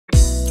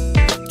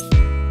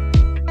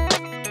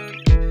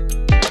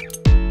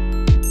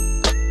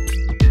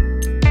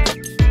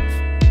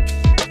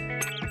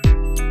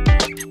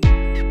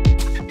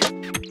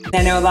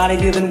I know a lot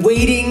of you have been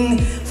waiting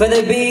for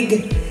the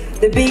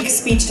big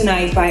speech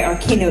tonight by our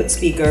keynote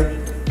speaker,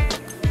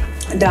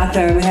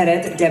 Dr.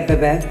 Mehret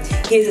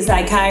Debebe. He is a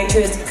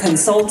psychiatrist,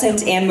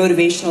 consultant, and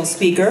motivational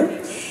speaker.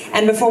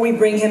 And before we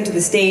bring him to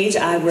the stage,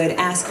 I would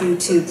ask you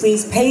to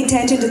please pay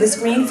attention to the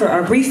screen for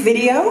our brief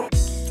video.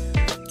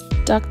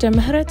 Dr.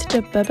 Mehret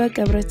Debebe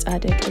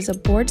Gebretsadik is a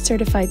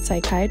board-certified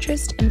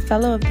psychiatrist and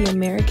fellow of the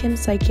American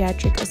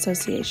Psychiatric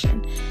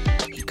Association.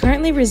 He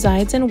currently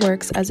resides and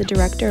works as a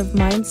director of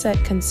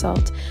Mindset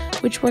Consult,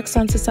 which works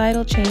on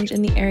societal change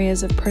in the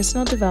areas of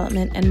personal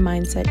development and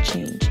mindset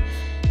change.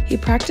 He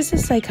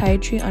practices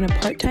psychiatry on a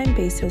part-time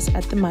basis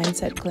at the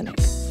Mindset Clinic.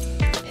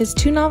 His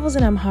 2 novels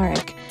in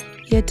Amharic,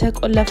 Yete,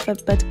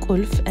 febet,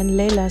 qulf, and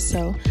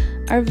Lelasew,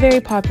 are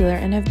very popular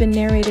and have been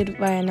narrated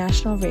via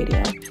national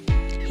radio.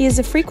 He is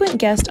a frequent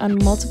guest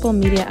on multiple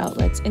media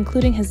outlets,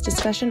 including his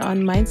discussion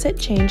on mindset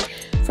change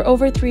for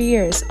over 3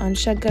 years on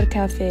Sheger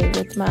Cafe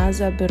with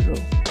Meaza Birru.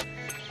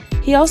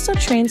 He also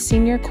trains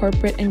senior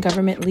corporate and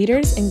government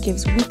leaders and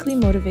gives weekly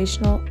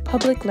motivational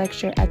public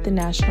lecture at the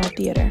National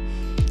Theatre.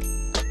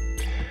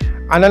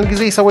 አንዳንድ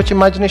ጊዜ ሰዎች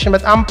ኢማጂኔሽን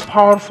በጣም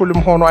ፓወርፉል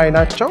ሆኖ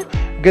አይናቸው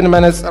ግን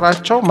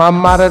መነጽራቸው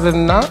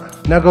ማማረርና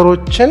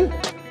ነገሮችን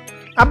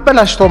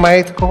አበላሽቶ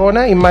ማየት ከሆነ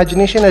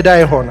ኢማጂኔሽን እዳ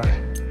ይሆናል።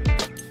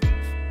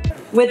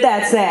 With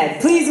that said,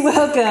 please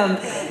welcome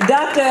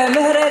Dr.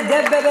 Mehret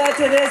Debebe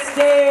to the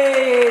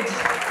stage.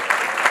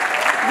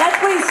 Let's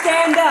please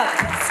stand up.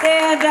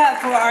 Stand up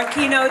for our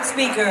keynote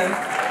speaker.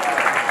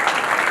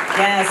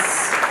 Yes.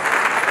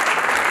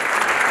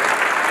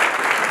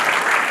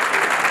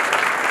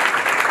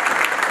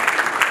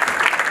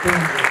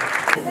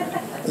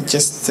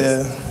 Just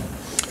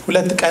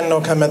ሁለት ቀን ነው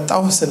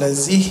ከመጣው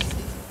ስለዚህ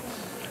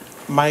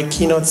my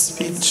keynote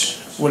speech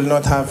will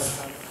not have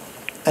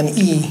an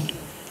E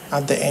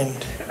at the end.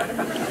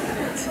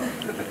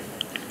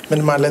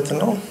 ምን ማለት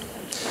ነው?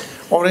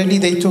 Already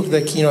they took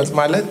the keynote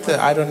ማለት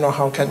I don't know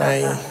how can I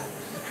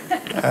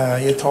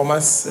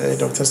የቶማስ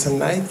ዶክተር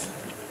ሰናይት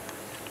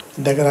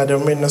እንደገና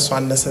ደግሞ እነሱ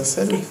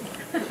አነሰሰል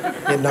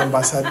የና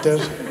አምባሳደር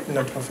እና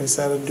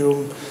ፕሮፌሰር እንዲሁም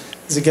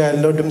እዚህ ጋር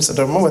ያለው ድምጽ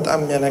ደግሞ በጣም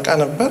የሚያነቃ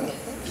ነበር።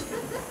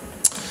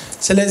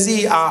 ስለዚህ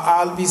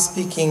I'll be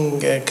speaking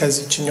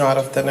ከዚህኛው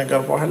አረፍተ ነገር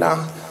በኋላ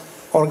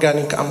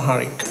ኦርጋኒክ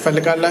አምሃሪክ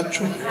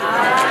ፈልጋላችሁ?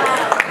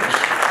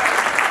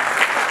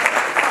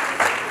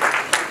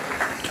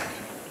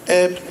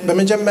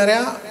 በመጀመሪያ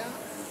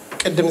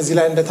ቅድም እዚህ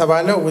ላይ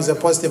እንደተባለው with a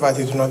positive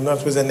attitude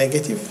not with a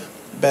negative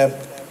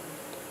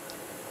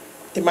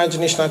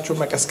በኢማጂኔሽናችሁ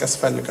መቀስቀስ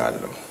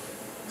ፈልጋለሁ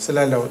ስለ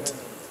ለውጥ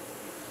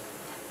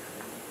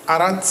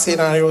 4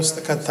 ሴናሪዮ ውስጥ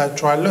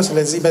ከታችኋለሁ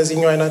ስለዚህ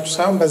በዚህኛው አይናችሁ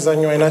ሳይሆን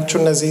በዛኛው አይናችሁ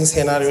እነዚህን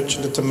ሴናሪዮች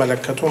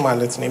እንድትመለከቱ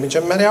ማለት ነው።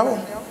 የመጀመሪያው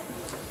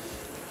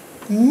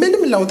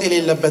ምንም ለውጥ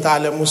የሌለበት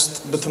ዓለም ውስጥ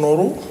ብትኖሩ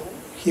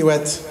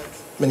ህይወት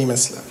ምን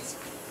ይመስላል?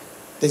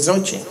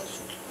 ለዛውጪ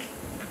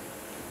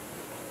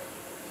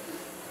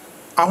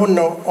አሁን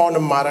ነው ኦን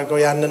ማረገው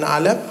ያንን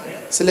ዓለም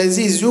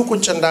ስለዚህ እዚሁ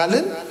ቁጭ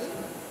እንዳልን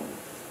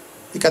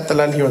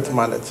ይቀጥላል ህይወት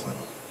ማለት ነው።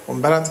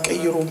 ወንበራት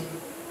ቀይሩ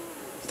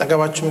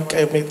ተጋባችሁ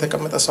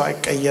ተቀመጠ ሰው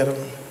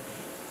አይቀየርም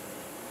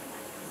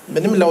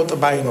ምንም ለውጥ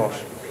ባይኖር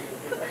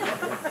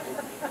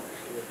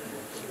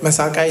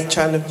መሳቅ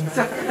አይቻልም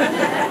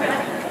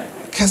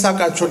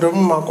ከሳቃችሁ ደግሞ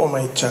ማቆም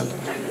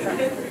አይቻልም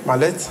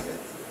ማለት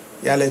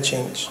ያለ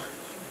ቼንጅ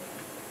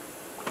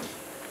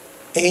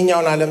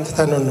ይሄኛውን ዓለም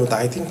ተተነኑት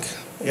I think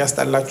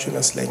ያስጠላችሁ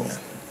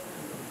ይመስለኛል።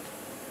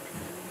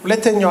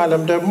 ሁለተኛው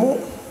ዓለም ደግሞ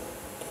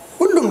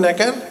ሁሉም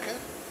ነገር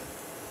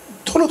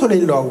ቶሎ ቶሎ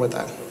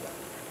ይለዋወጣል።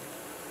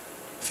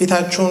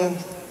 ፊታችሁን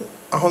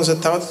አሁን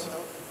ስታዩት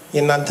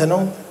የናንተ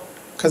ነው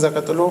ከዛ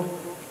ቀጥሎ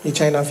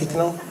የቻይና ፊት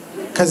ነው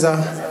ከዛ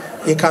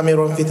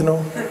የካሜሮን ፊት ነው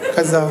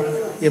ከዛ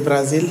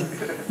የብራዚል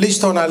ልጅ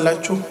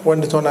ትሆናላችሁ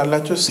ወንድ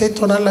ትሆናላችሁ ሴት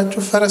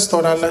ትሆናላችሁ ፈረስ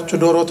ትሆናላችሁ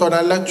ዶሮ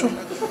ትሆናላችሁ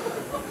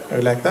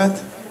like that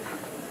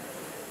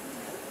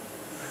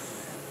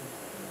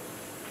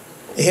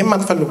ይሄም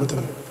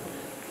አትፈልጉትም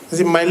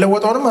እዚህ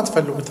የማይለወጠውንም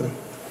አትፈልጉትም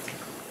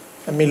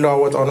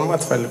የሚለዋወጠውንም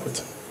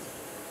አትፈልጉትም።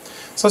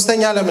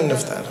 ሶስተኛ ለምን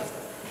እንፍጠር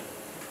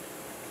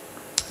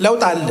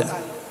ለውጥ አለ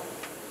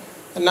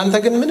እናንተ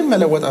ግን ምንም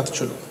መለወጥ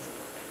አትችሉም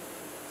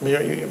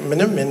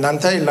ምንም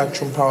እናንተ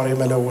የላችሁም ፓወር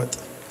የመለወጥ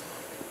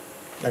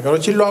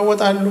ነገሮች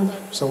ይለዋወጣሉ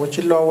ሰዎች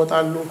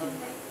ይለዋወጣሉ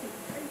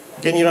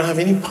ግን you don't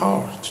have any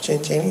power to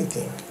change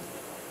anything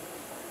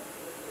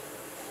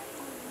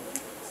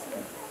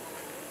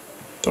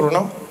ጥሩ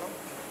ነው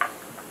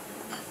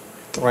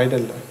ጥሩ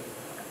አይደለም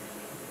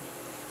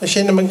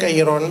እሺን ምን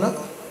ቀይሮና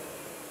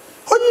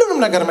ሁሉንም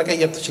ነገር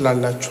መቀየር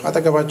ትችላላችሁ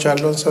አጠገባችሁ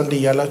ያለውን ሰው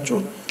እንዲያላችሁ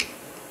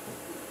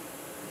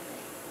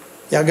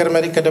ያገር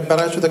መሪ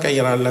ከደበራችሁ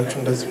ተቀይራላችሁ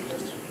እንደዚህ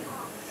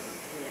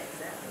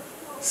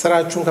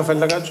ስራችሁን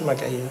ከፈለጋችሁ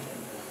መቀየር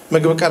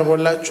ምግብ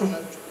ቀርቦላችሁ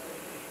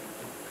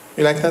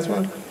ይላክታችሁ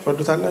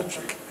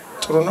ወዱታላችሁ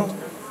ጥሩ ነው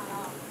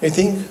I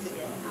think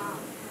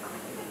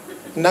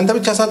እናንተ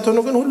ብቻ ሳትሆኑ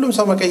ግን ሁሉም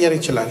ሰው መቀየር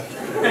ይችላል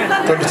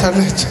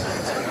ወዱታላችሁ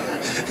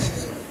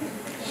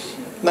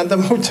እናንተ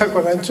ብቻ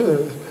ቆናችሁ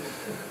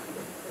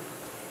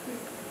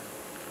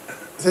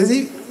ስለዚህ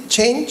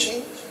change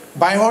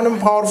ባይሆንም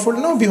powerful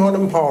ነው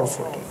ቢሆንም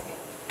powerful ነው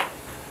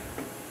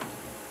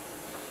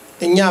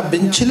እኛ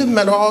ብንችልም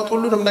መለዋወጥ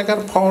ሁሉንም ነገር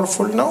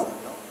powerful ነው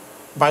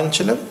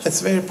ባንችልም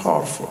it's very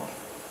powerful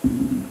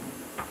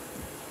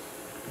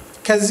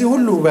ከዚህ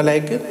ሁሉ በላይ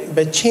ግን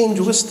በchange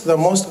ውስጥ the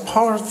most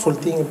powerful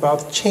thing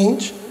about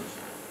change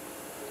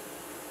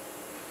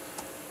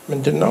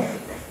ምንድነው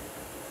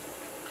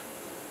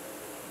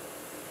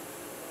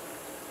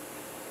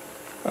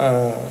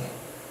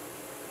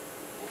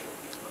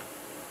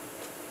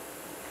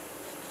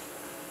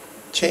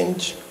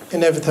change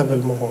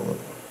inevitable መሆኑን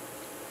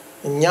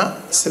እኛ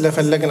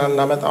ስለፈለግን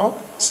አናመጣው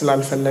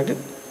ስላልፈለግን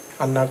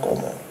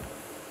አናቆመው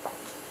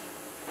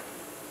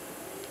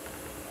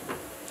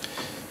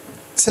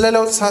ስለ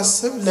ለውጥ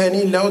ሳስብ ለኔ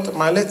ለውጥ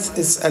ማለት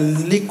is a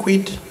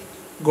liquid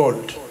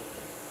gold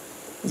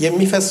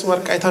የሚፈስ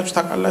ወርቅ አይታችሁ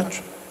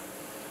ታውቃላችሁ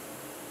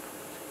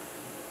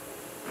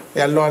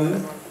ያለው አለ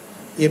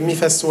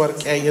የሚፈስ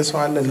ወርቅ ያየሰው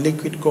አለ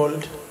liquid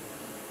gold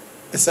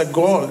it's a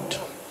gold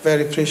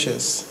very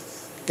precious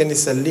ግን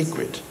it's a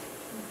liquid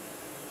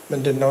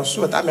ምንድነው እሱ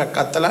በጣም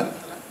ያቃጥላል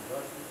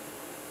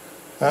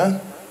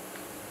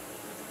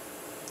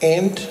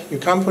and you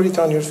can't put it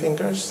on your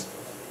fingers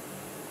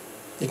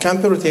you can't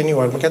put it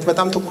anywhere ምክንያቱም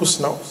በጣም ትኩስ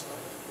ነው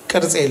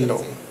ቅርጽ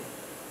የለውም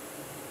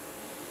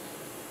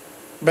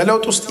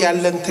በለውጥ ውስጥ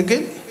ያለን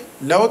ትግል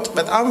ለውጥ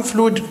በጣም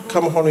ፍሉድ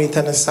ከመሆኑ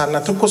የተነሳና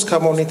ትኩስ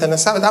ከመሆኑ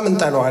የተነሳ በጣም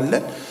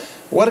እንጠለዋለን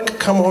ወርቅ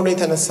ከመሆኑ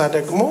የተነሳ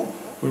ደግሞ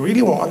we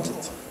really want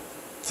it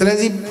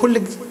ስለዚህ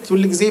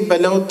ሁሉ ጊዜ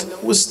በለውጥ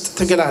ውስጥ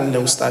ትግል አለ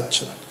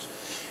ውስጣችን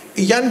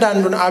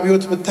እያንዳንዱን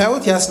አብዮት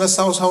ብታዩት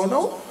ያስነሳው ሰው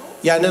ነው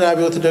ያንን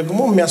አብዮት ደግሞ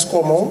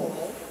የሚያስቆመው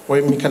ወይ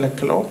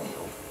የሚከለክለው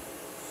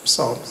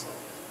ሰው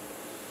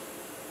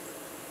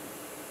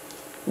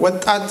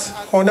ወጣት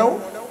ሆነው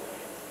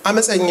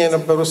አመፀኛ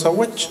የነበሩ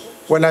ሰዎች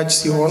ወላጅ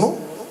ሲሆኑ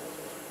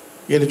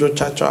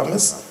የልጆቻቸው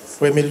አመጽ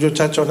ወይ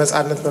የልጆቻቸው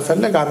ነፃነት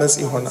መፈለግ አመጽ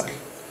ይሆናል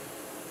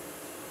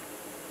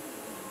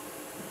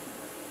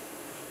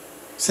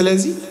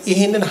ስለዚህ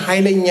ይሄንን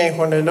ኃይለኛ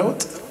የሆነ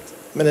ለውጥ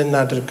ምን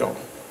እናድርገው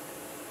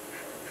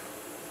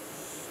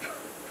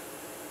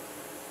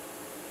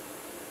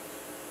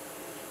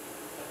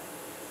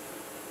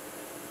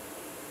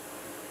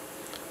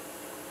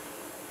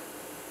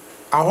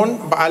አሁን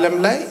በአለም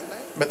ላይ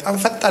በጣም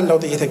ፈጣን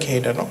ለውጥ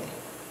እየተካሄደ ነው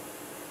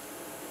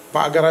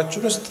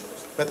በአገራችን ውስጥ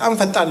በጣም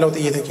ፈጣን ለውጥ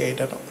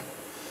እየተካሄደ ነው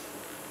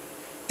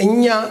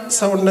እኛ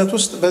ሰውነት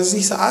ውስጥ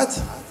በዚህ ሰዓት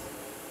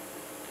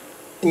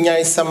እኛ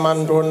ይሰማን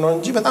እንደሆነ ነው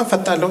እንጂ በጣም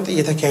ፈጣን ለውጥ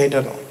እየተካሄደ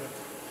ነው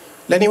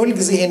ለኔ ሁሉ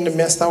ጊዜ ይሄን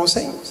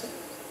የሚያስታውሰኝ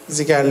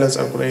እዚህ ጋር ያለው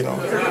ጸጉሬ ነው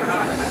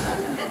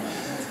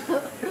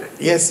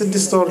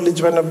የስድስት ወር ልጅ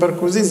በነበርኩ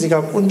እዚህ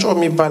ጋር ቁንጮ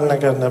የሚባል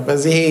ነገር ነበር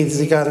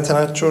እዚህ ጋር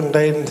እንትናችሁ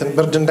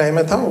ብርድ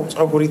እንዳይመታው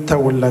ጸጉር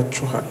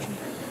ይተውላችኋል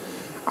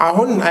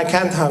አሁን I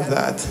can't have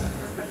that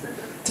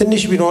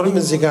ትንሽ ቢኖርም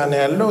እዚህ ጋር ነው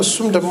ያለው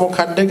እሱም ደግሞ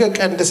ካደገ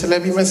ቀንድ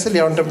ስለሚመስል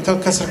ያው እንደምታው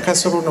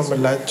ከስሩ ነው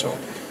የምላቸው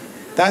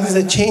that is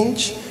a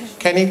change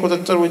ከኔ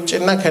ቁጥጥር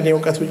ውጪና ከኔ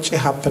ዕውቀት ውጪ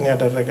happen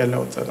ያደረገ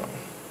ለውጥ ነው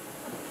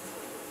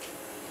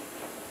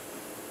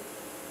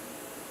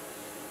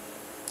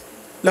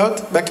ለውጥ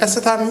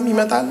በቀስታም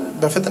ይመጣል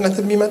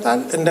በፍጥነትም ይመጣል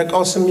እንደ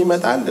ቀውስም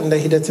ይመጣል እንደ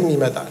ሂደትም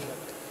ይመጣል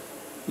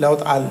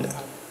ለውጥ አለ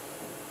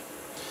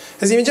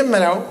እዚህ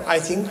መጀመሪያው I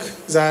think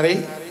ዛሬ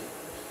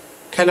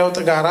ከለውጥ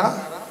ጋራ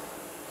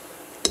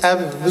ጠብ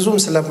ብዙም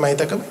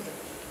ስለማይጠቅም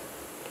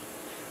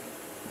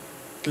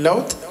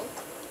ለውጥ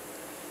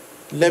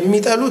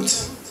ለሚጠሉት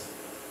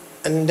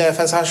እንደ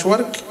ፈሳሽ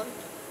ወርቅ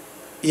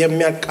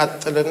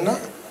የሚያቃጥልና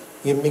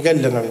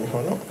የሚገል ነው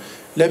የሚሆነው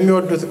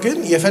ለሚወዱት ግን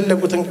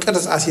የፈለጉትን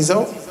ቅርጽ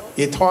አሲዘው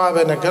የተዋበ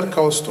ነገር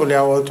ከውስጡ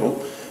ሊያወጡ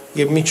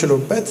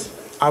የሚችሉበት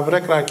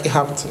አብረቅራቂ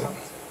ሀብት ነው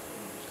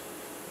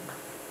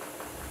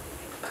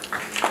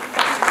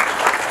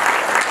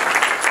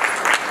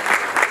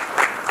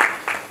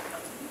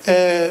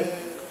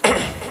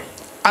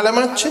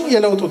ዓለማችን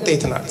የለውጥ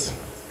ውጤት ናት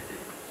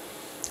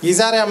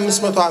የዛሬ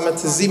 500 ዓመት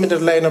እዚህ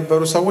ምድር ላይ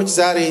የነበሩ ሰዎች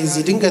ዛሬ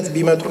እዚህ ድንገት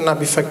ቢመጡና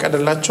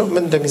ቢፈቀድላቸው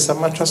ምን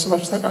እንደሚሰማቸው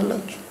አስባችሁ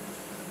ታውቃላችሁ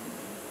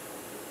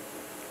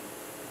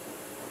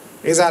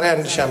የዛሬ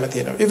 1000 ዓመት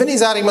ነው ኢቭን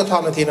የዛሬ 100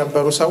 ዓመት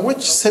የነበሩ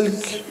ሰዎች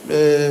ስልክ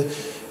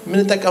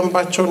ምን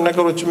ተቀምባቸው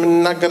ነገሮች ምን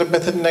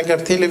እናገርበትን ነገር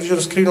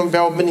ቴሌቪዥን ስክሪኑን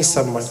ቢያው ምን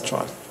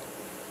ይሰማቸዋል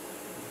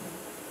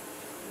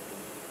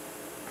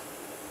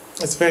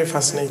It's very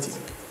fascinating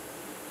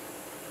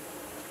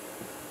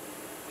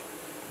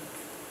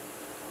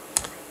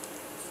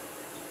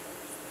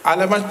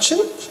ዓለማችን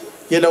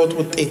የለውጥ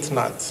ውጤት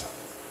ናት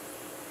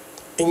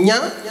እኛ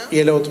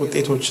የለውጥ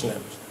ውጤቶች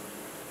ነን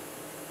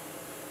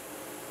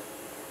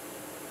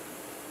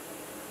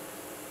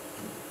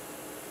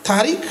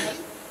ታሪክ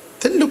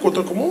ትልቁ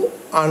ጥቅሙ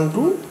አንዱ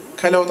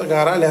ከለውጥ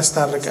ጋራ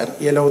ሊያስታርቀን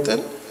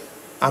የለውጥን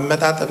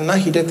አመጣጥና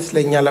ሂደት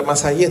ለኛ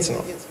ለማሳየት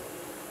ነው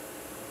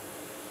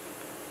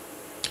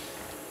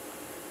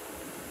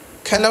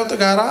ከለውጥ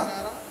ጋራ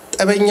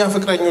ጠበኛ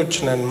ፍቅረኞች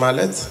ነን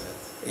ማለት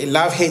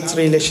love hate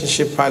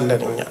relationship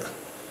አለን እኛ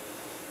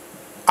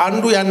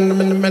አንዱ ያንን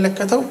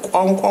የምንመለከተው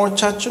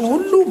ቋንቋዎቻችን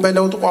ሁሉ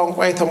በለውጥ ቋንቋ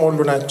የተሞሉ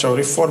ናቸው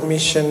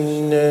ሪፎርሜሽን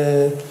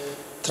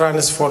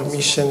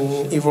transformation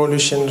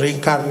evolution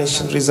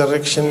reincarnation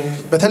resurrection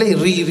በተለይ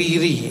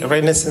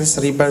renaissance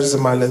rebirth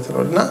ማለት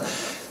ነውና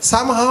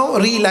somehow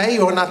ላይ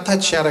የሆነ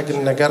አታች ያረግን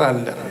ነገር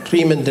አለ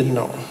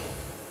ምንድነው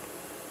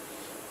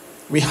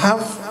we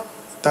have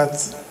that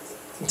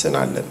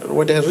እንትናለን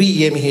ወደ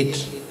የሚሄድ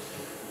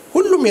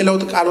ሁሉም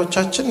የለውጥ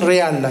ቃሎቻችን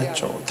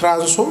አላቸው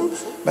ትራንሱም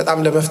በጣም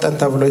ለመፍጠን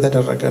ተብሎ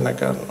የተደረገ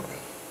ነገር ነው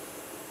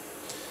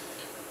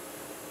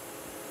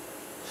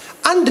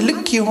አንድ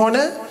ልክ የሆነ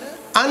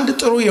አንድ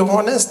ጥሩ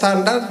የሆነ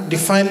ስታንዳርድ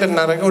ዲፋይን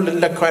ልናደርገው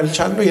ልንለካው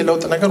ያልቻለው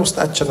የለውጥ ነገር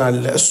ውስጣችን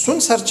አለ እሱን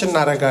ሰርች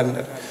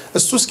እናደርጋለን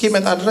እሱ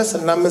እስኪመጣ ድረስ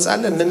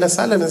እናመጻለን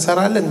እንነሳለን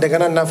እንሰራለን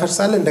እንደገና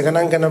እናፈርሳለን እንደገና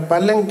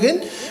እንገነባለን ግን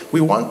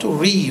we want to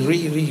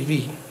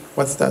re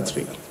what's that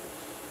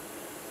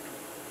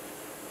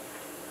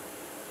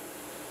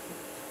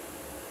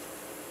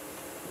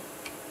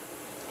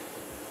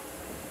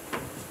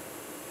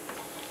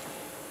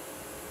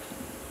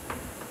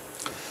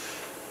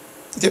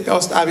ኢትዮጵያ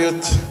ውስጥ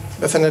አብዮት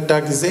በፈነዳ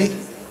ጊዜ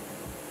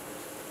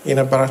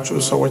የነበራችሁ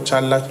ሰዎች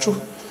አላችሁ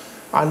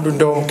አንዱ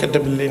እንደውም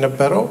ቅድም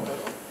የነበረው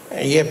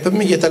የፕም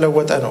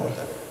እየተለወጠ ነው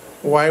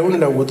ዋዩን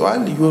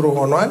ለውጧል ዩሮ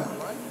ሆኗል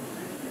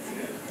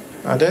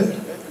አይደል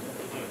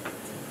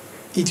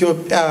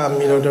ኢትዮጵያ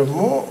የሚለው ደግሞ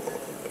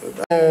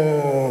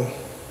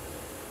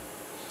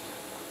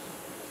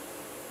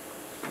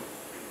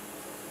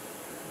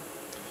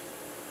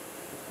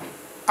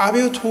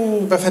አብዮቱ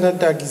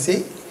በፈነዳ ጊዜ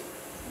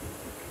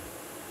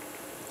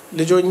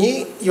ልጆኜ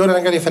የሆነ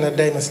ነገር የፈነዳ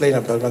ይመስለኝ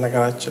ነበር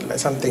በነገራችን ላይ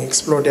something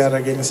explode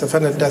ያደረገ ይመስል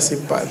ፈነዳ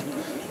ሲባል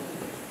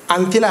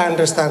until I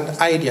understand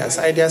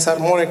ideas are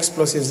more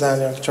explosive than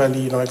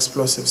actually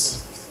explosives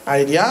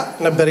idea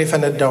ነበር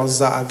የፈነዳው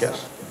እዛ አገር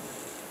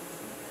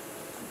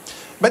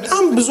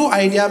በጣም ብዙ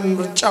አይዲያ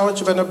ምርጫዎች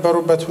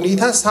በነበሩበት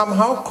ሁኔታ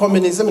somehow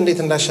ኮሙኒዝም እንዴት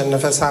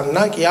እንዳሸነፈ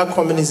ሳናቅ ያ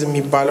ኮሙኒዝም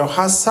የሚባለው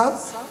ሐሳብ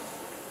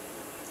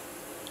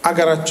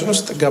አገራችን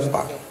ውስጥ ገባ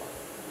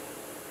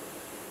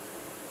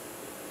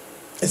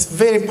It's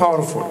very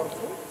powerful.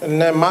 እነ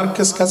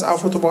ማርክስ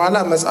ከጻፉት በኋላ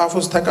መጽሐፍ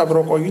ውስጥ ተቀብሮ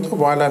ቆይቶ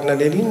በኋላ እነ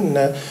ሌኒን እነ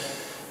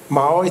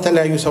ማኦ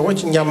የተለያዩ ሰዎች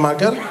እኛም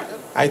ሀገር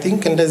I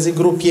think እንደዚህ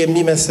ግሩፕ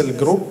የሚመስል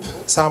ግሩፕ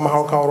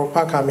ሳምሃው ከአውሮፓ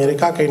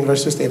ከአሜሪካ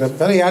ከዩኒቨርሲቲ ውስጥ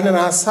የነበረ ያንን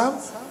ሐሳብ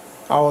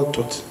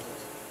አወጡት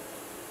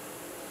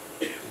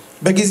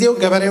በጊዜው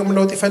ገበሬውም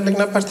ለውጥ ይፈልግ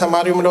ነበር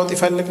ተማሪውም ለውጥ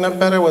ይፈልግ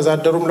ነበር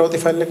ወዛደሩም ለውጥ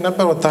ይፈልግ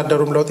ነበር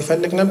ወታደሩም ለውጥ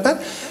ይፈልግ ነበር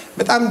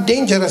በጣም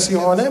ዴንጀረስ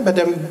የሆነ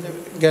በደም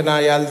ገና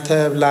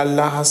ያልተብላላ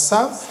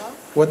ሐሳብ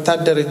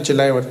ወታደር እጅ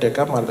ላይ ወደቀ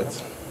ማለት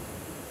ነው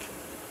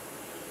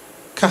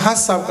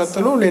ከሐሳብ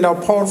ቀጥሎ ሌላው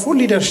ፓወርፉል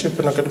ሊደርሺፕ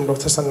ነው ቅድም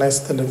ዶክተር ሰናይ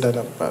ስትል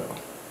እንደነበረ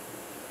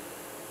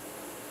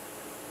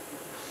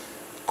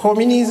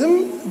ኮሙኒዝም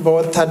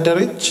በወታደር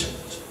እጅ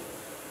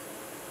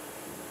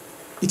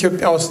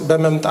ኢትዮጵያ ውስጥ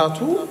በመምጣቱ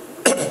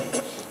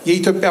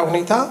የኢትዮጵያ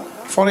ሁኔታ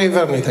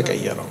forever ነው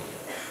የተቀየረው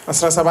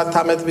 17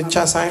 አመት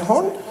ብቻ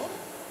ሳይሆን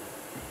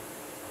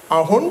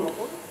አሁን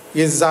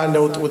የዛ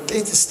ለውጥ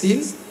ውጤት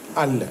ስቲል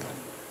አለ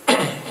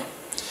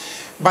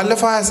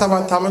ባለፈው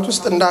 27 አመት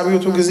ውስጥ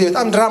እንዳብዮቱ ጊዜ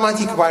በጣም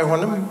ድራማቲክ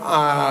ባይሆንም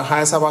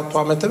 27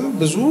 አመትም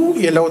ብዙ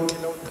የለውጥ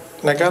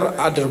ነገር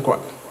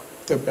አድርጓል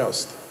ኢትዮጵያ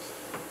ውስጥ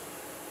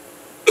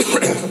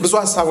ብዙ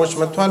ሐሳቦች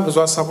መጥቷል ብዙ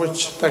ሐሳቦች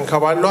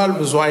ተንከባለዋል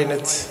ብዙ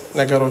አይነት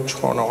ነገሮች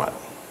ሆነዋል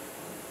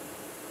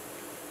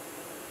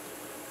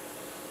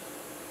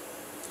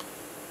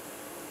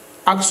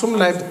አክሱም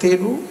ላይ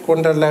ብትሄዱ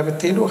ጎንደር ላይ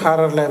ብትሄዱ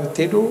ሐረር ላይ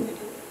ብትሄዱ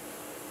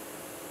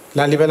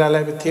ላሊበላ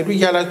ላይ ብትሄዱ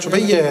ይያላችሁ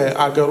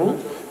በየአገሩ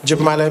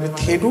ጅማ ላይ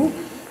ብትሄዱ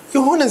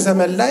የሆነ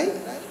ዘመን ላይ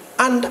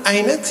አንድ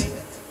አይነት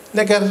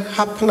ነገር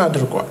happen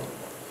አድርጓል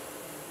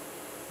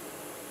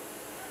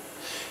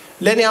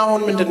ለኔ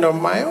አሁን ምንድነው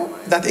ማየው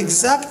that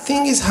exact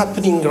thing is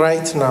happening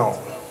right now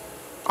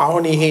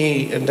አሁን ይሄ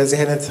እንደዚህ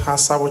አይነት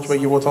ሐሳቦች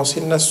በየቦታው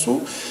ሲነሱ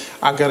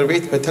አገር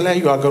ቤት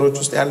በተለያዩ አገሮች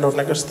ውስጥ ያለው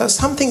ነገር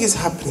something is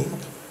happening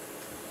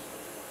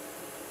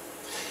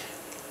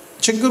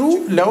ችግሩ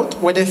ለውጥ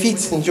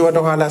ወደፊት እንጂ ወደ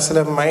ኋላ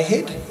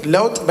ስለማይሄድ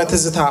ለውጥ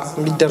በትዝታ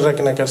የሚደረግ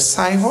ነገር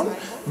ሳይሆን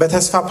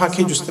በተስፋ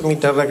ፓኬጅ ውስጥ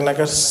የሚደረግ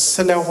ነገር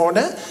ስለሆነ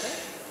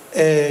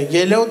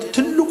የለውጥ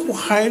ትልቁ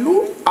ኃይሉ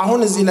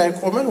አሁን እዚህ ላይ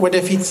ቆመን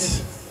ወደፊት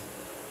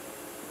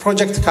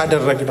ፕሮጀክት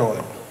ካደረግነው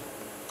ነው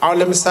አሁን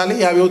ለምሳሌ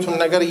ያብዮቱን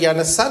ነገር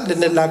ያነሳል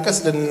ልንላቀስ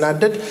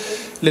ልንናደድ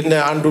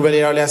አንዱ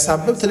በሌላው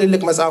ሊያሳብብ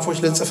ትልልቅ መጽሐፎች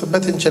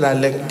ልንጽፍበት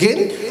እንችላለን ግን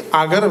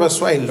አገር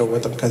በሱ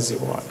አይለወጥም ከዚህ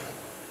በኋላ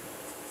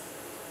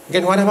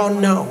ግን what about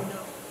now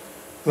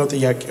ነው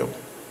ጥያቄው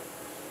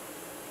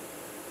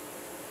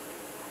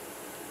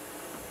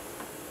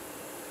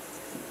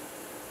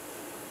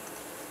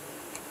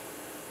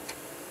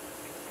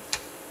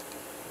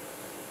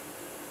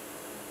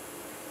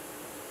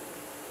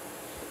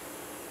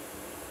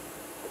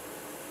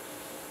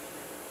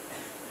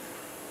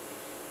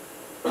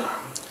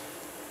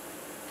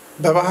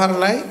በባህር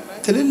ላይ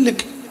ትልልቅ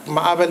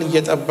ማዕበል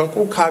እየጠበቁ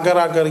ከሀገር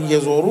ሀገር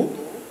እየዞሩ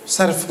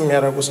ሰርፍ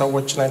የሚያደርጉ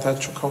ሰዎችን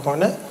አይታችሁ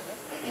ከሆነ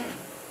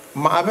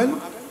ማዕበል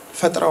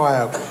ፈጥረው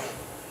አያውቁም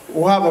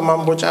ውሃ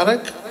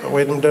በማንቦጫረቅ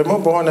ወይንም ደግሞ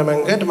በሆነ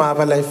መንገድ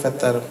ማዕበል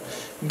አይፈጠርም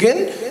ግን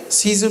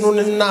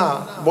ሲዝኑንና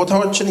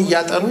ቦታዎችን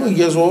እያጠኑ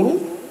እየዞሩ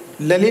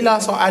ለሌላ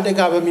ሰው አደጋ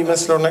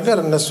በሚመስለው ነገር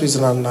እነሱ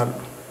ይዝናናሉ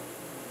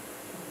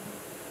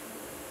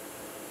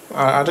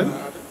አይደል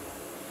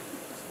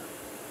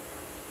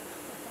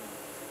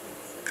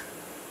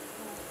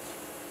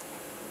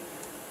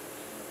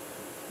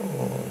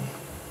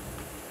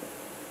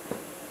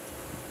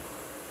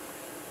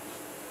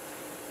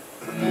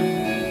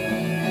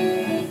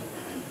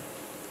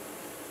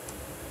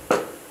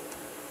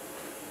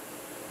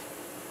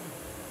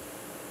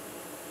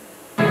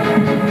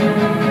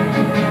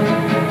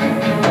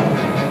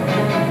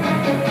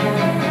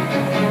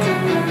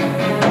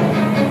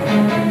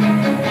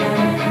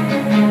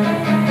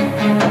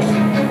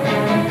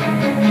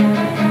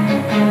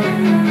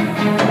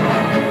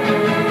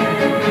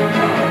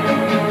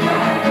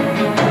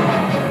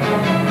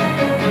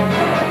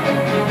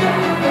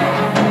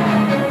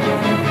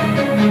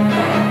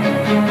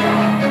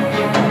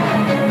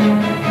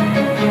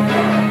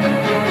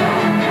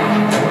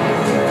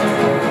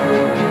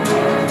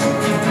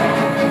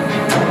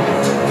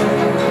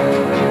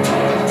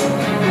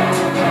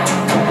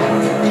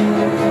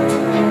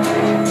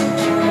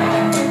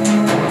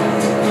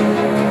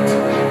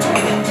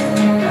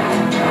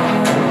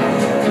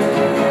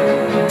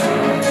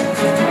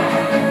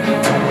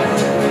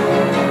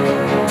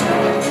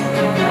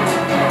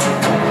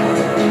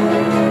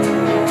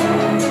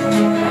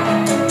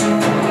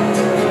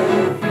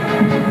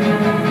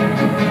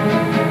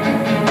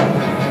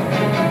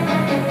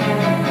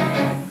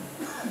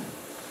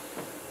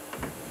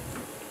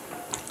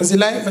እዚህ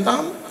ላይ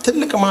በጣም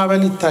ትልቅ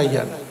ማዕበል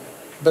ይታያል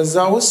በዛ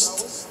ውስጥ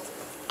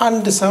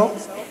አንድ ሰው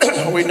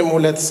ወይንም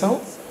ሁለት ሰው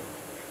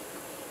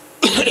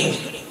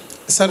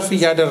ሰርፍ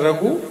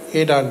ያደረጉ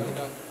ሄዳሉ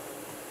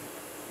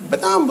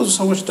በጣም ብዙ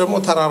ሰዎች ደግሞ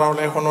ተራራው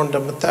ላይ ሆነው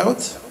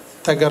እንደምታዩት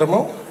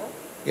ተገርመው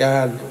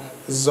ያያሉ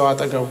እዛው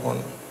አጠገብ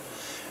ሆነው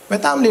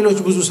በጣም ሌሎች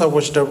ብዙ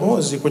ሰዎች ደግሞ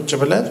እዚህ ቁጭ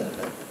ብለን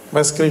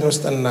በስክሪን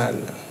ውስጥ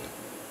እናያለን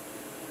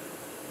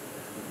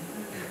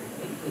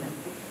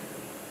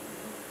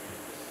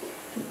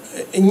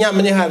እኛ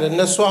ምን ያህል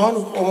እነሱ አሁን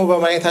ቆሞ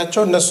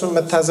በማየታቸው እነሱን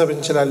መታዘብ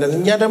እንችላለን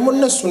እኛ ደግሞ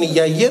እነሱን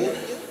እያየን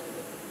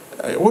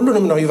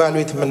ሁሉንም ነው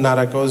ኢቫሉዌት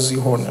የምናደርገው እዚህ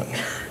ሆነን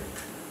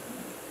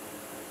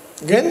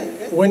ግን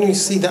when you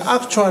see the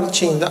actual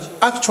change the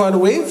actual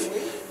wave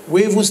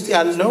ውስጥ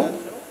ያለው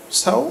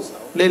ሰው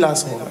ሌላ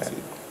ሰው ነው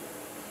ያለው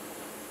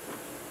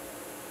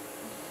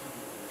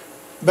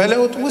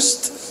በለውጥ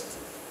ውስጥ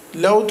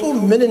ለውጡ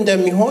ምን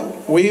እንደሚሆን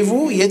ዌቭ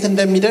የት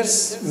እንደሚደርስ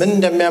ምን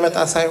እንደሚያመጣ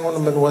ሳይሆን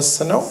ምን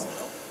ወስነው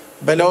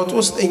በለውጥ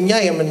ውስጥ እኛ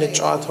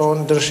የምንጫወተውን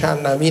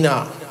ድርሻና ሚና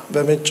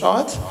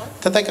በመጫወት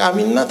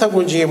ተጠቃሚና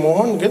ተጎጂ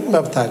መሆን ግን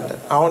መብት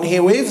አለን አሁን ይሄ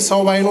ዌቭ ሰው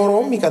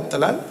ባይኖረውም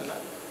ይቀጥላል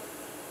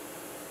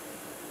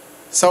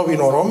ሰው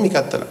ቢኖረውም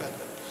ይቀጥላል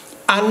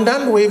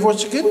አንዳንድ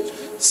ዌቮች ግን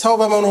ሰው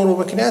በመኖሩ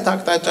ምክንያት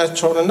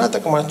አቅጣጫቸውንና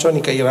ጥቅማቸውን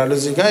ይቀይራሉ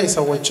እዚህ ጋር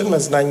የሰዎችን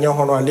መዝናኛ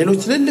ሆነዋል ሌሎች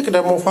ትልልቅ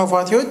ደግሞ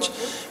ፏፏቴዎች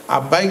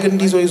አባይ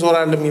ግንድ ይዞ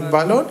ይዞራል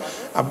የሚባለው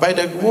አባይ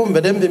ደግሞ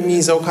በደንብ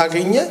የሚይዘው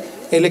ካገኘ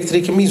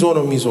ኤሌክትሪክ ይዞ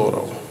ነው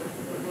የሚዞረው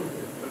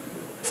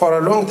for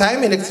a long time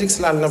electric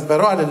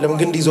ስላልነበረው አይደለም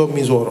ግንድ ይዞ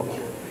የሚዞረው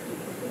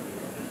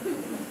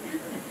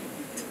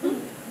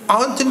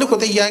አሁን ትልቁ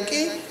ጥያቄ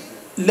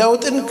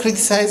ለውጥን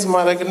ክሪቲሳይዝ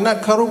ማድረግና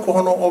ከሩቅ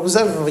ሆኖ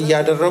ኦብዘርቭ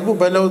ያደረጉ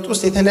በለውጥ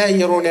ውስጥ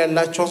የተለያየ ሮል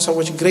ያላቸው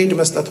ሰዎች ግሬድ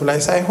መስጠቱ ላይ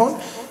ሳይሆን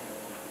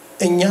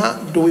እኛ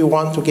do we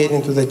want to get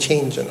into the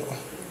change ነው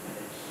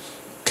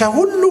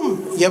ከሁሉም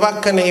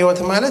የባከነ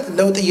ህይወት ማለት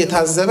ለውጥ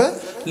እየታዘበ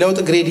ለውጥ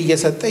ግሬድ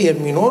እየሰጠ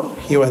የሚኖር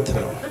ህይወት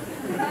ነው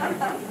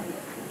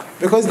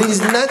because there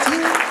is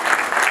nothing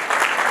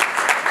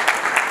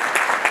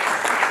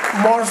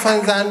more fun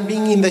than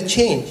being in the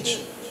change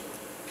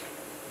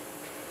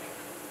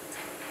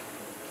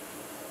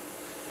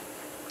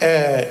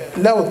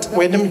ለውጥ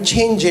ወይንም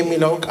change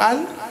የሚለው ቃል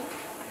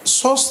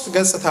ሶስት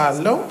ገጽታ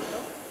አለው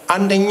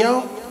አንደኛው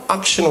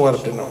አክሽን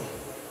ወርድ ነው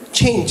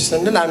change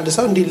ስንል አንድ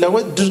ሰው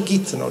እንዲለወጥ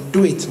ድርጊት ነው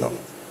do it ነው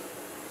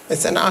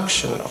it's an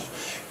action ነው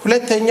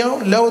ሁለተኛው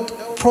ለውጥ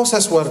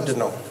ፕሮሰስ ወርድ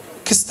ነው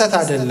ክስተት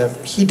አይደለም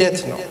ሂደት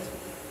ነው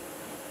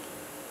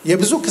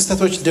የብዙ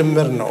ክስተቶች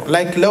ድምር ነው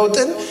like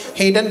ለውጥን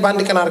ሄደን ባንድ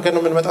ቀን አድርገን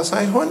ነው የምንመጣው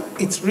ሳይሆን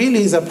it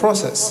really is a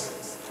process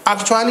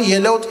actually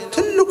የለውጥ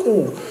ትልቁ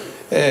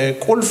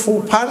ቁልፉ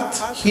ፓርት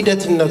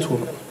ሂደትነቱ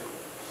ነው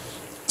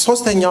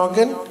ሶስተኛው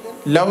ግን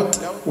ለውጥ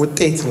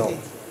ውጤት ነው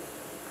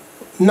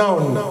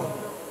ነው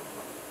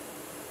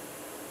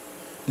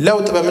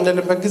ለውጥ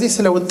በመነለበት ጊዜ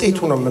ስለ ውጤቱ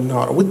ነው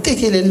የምናወራው ውጤት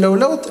የሌለው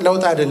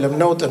ለውጥ አይደለም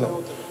ነውጥ ነው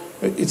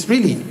it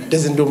really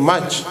doesn't do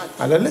much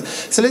አይደለ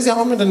ስለዚህ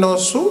አሁን ምንድነው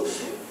እሱ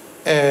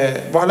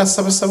በኋላ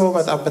ሰበሰበው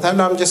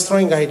መጣበታለሁ I'm just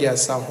throwing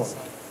ideas አሁን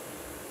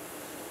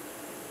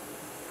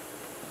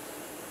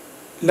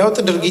ለውጥ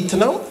ድርጊት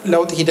ነው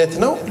ለውጥ ሂደት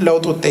ነው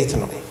ለውጥ ውጤት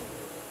ነው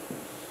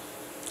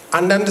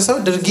አንዳንድ ሰው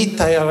ድርጊት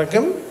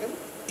አያረግም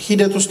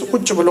ሂደት ውስጥ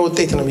ቁጭ ብሎ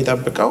ውጤት ነው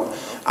የሚጠብቀው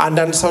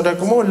አንዳንድ ሰው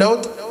ደግሞ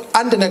ለውጥ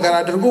አንድ ነገር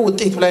አድርጎ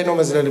ውጤቱ ላይ ነው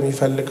መዝለል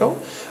የሚፈልገው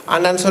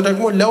አንዳንድ ሰው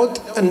ደግሞ ለውጥ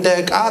እንደ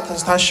ዕቃ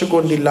ታሽጎ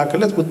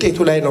እንዲላክለት ውጤቱ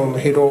ላይ ነው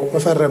ሄዶ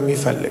መፈረም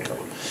የሚፈልገው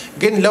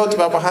ግን ለውጥ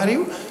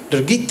በባህሪው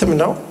ድርጊትም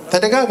ነው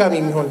ተደጋጋሚ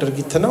የሚሆን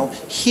ድርጊት ነው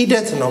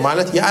ሂደት ነው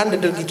ማለት የአንድ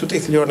ድርጊት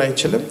ውጤት ሊሆን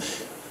አይችልም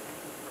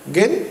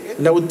ግን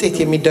ለውጤት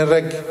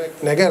የሚደረግ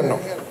ነገር ነው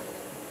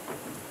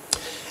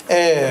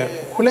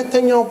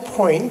ሁለተኛው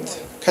ፖይንት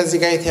ከዚህ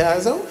ጋር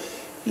የተያያዘው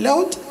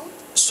ለውጥ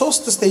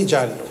 3 ስቴጅ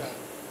አለው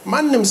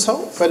ማንንም ሰው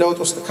በለውጥ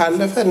ውስጥ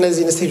ካለፈ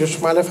እነዚህን ስቴጆች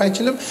ማለፍ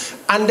አይችልም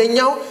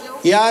አንደኛው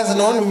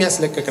ያዝነውን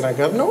የሚያስለቅቅ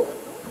ነገር ነው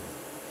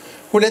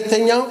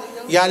ሁለተኛው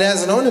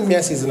ያልያዝነውን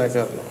የሚያስይዝ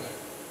ነገር ነው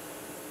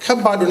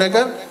ከባዱ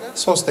ነገር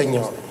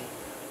ሶስተኛው ነው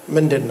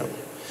ምንድነው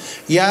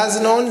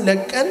ያዝነውን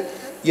ለቀን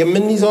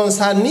የምንይዘውን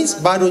ሳንይዝ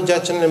ባዶ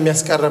እጃችንን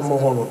የሚያስቀርብ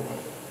መሆኑ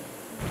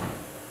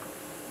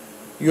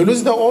you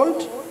lose the old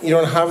you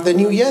don't have the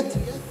new yet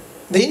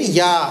then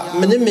ያ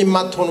ምንም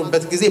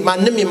የማትሆኑበት ጊዜ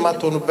ማንንም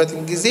የማትሆኑበት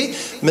ጊዜ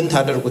ምን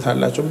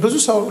ታደርጉታላችሁ ብዙ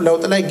ሰው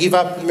ለውጥ ላይ ጊቭ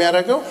አፕ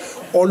የሚያደርገው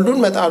ኦልዱን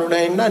መጣሉ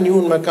ላይና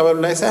ኒውን መቀበሉ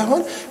ላይ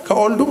ሳይሆን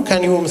ከኦልዱም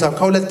ከኒውም ሳይሆን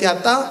ከሁለት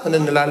ያጣ ምን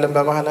እንላለን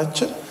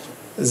በባህላችን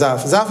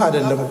ዛፍ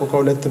አይደለም እኮ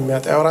ከሁለት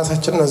የሚያጣ ያው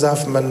ራሳችን ነው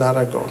ዛፍ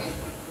መናረገው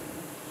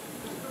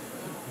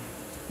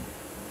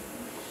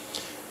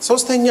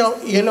ሶስተኛው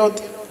የለውጥ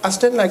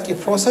አስደናቂ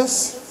ፕሮሰስ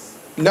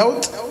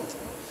ለውጥ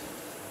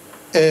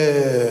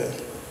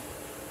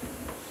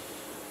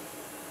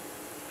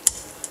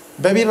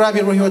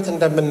በቢራቢሮ ህይወት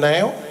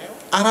እንደምናየው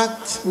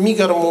 4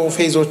 የሚገርሙ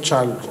ፌዞች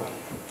አሉ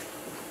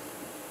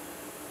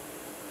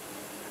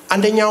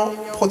አንደኛው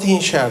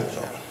ፖቴንሻል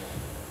ነው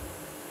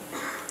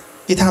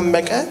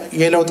የታመቀ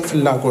የለውጥ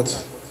ፍላጎት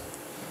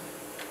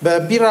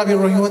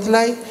በቢራቢሮ ህይወት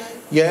ላይ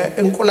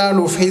የእንቁላሉ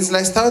ፌዝ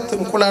ላይ ስታውት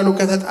እንቁላሉ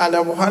ከተጣለ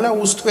በኋላ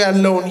ውስጡ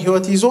ያለውን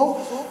ህይወት ይዞ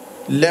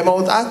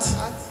ለመውጣት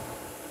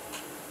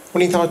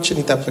ሁኔታዎችን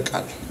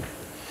ይጠብቃል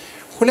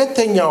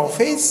ሁለተኛው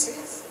ፌዝ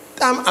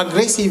በጣም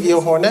አግሬሲቭ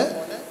የሆነ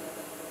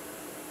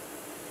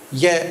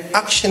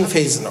የአክሽን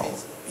ፌዝ ነው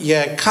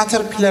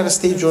የካተርፒለር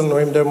ስቴጅ ነው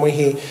ወይም ደግሞ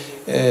ይሄ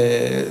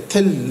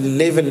ትል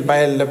ሌቭል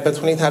ባለበት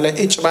ሁኔታ ላይ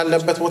እጭ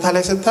ባለበት ቦታ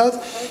ላይ ስታውት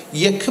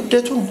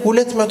የክብደቱን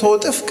 200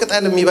 እጥፍ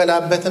ቅጠል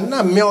የሚበላበትና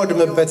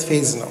የሚያወድምበት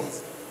ፌዝ ነው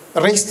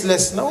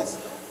restless ነው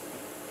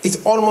it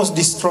almost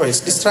destroys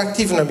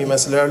destructive ነው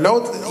የሚመስለው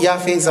ለውጥ ያ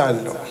ፌዝ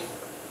አለው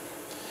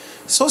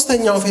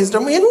ሶስተኛው ፌዝ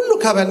ደግሞ ይሄን ሁሉ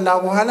ከበላ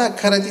በኋላ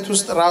ከረጢት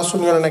ውስጥ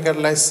ራሱን የሆነ ነገር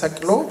ላይ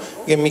ሰቅሎ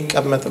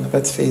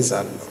የሚቀመጥበት ፌዝ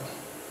አለው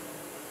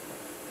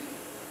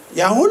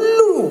ያ ሁሉ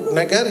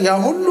ነገር ያ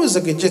ሁሉ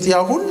ዝግጅት ያ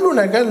ሁሉ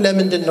ነገር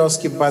ለምንድን ነው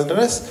እስኪባል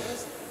ድረስ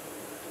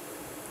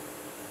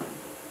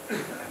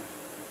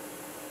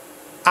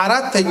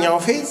አራተኛው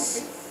ፌዝ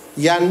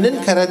ያንን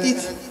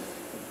ከረጢት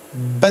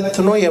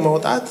በትኖ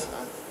የመውጣት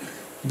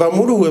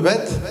በሙሉ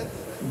ውበት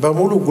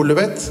በሙሉ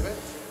ጉልበት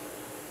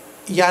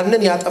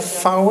ያንን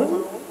ያጠፋውን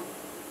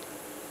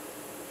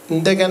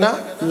እንደገና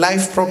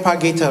ላይፍ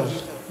ፕሮፓጌተር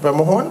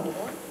በመሆን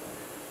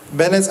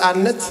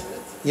በነፃነት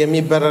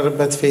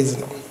የሚበረርበት ፌዝ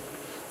ነው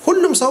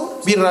ሁሉም ሰው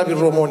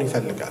ቢራቢሮ መሆን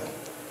ይፈልጋል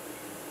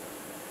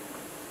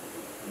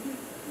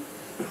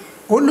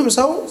ሁሉም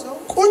ሰው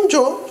ቆንጆ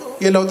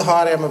የለውጥ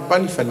ሐዋርያ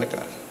መባል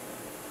ይፈልጋል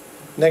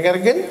ነገር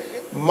ግን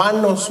ማን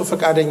ነው እሱ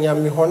ፈቃደኛ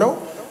የሚሆነው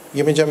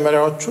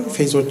የመጀመሪያዎቹን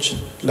ፌዞች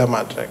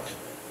ለማድረግ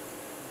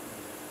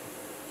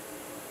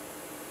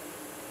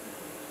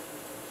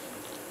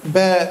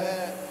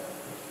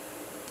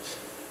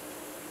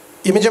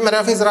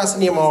የመጀመሪያው ፌዝ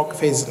ራስን የማወቅ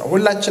ፌዝ ነው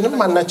ሁላችንም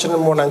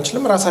ማናችንም መሆን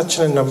አንችልም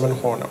ራሳችንን ነው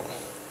የምንሆነው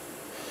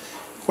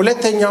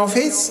ሁለተኛው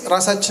ፌዝ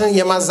ራሳችንን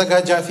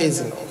የማዘጋጃ ፌዝ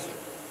ነው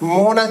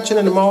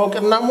መሆናችንን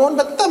ማወቅና መሆን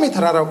በጣም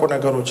የተራራቁ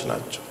ነገሮች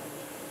ናቸው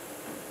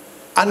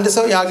አንድ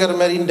ሰው የሀገር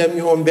መሪ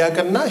እንደሚሆን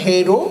ቢያቀና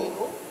ሄዶ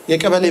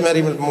የቀበሌ መሪ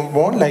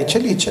መሆን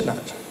ላይችል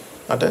ይችላል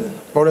አይደል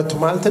በሁለቱ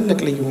መሃል ትልቅ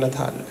ልዩነት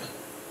አለ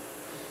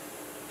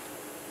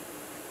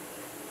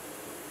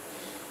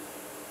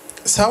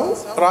ሰው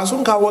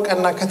ራሱን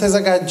ካወቀና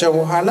ከተዘጋጀ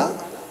በኋላ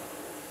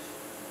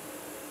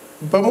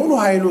በሙሉ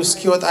ኃይሉ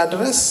እስኪወጣ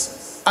ድረስ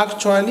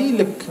አክቹአሊ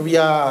ልክ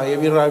ያ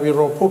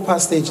የቢራቢሮ ፖፓ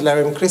ስቴጅ ላይ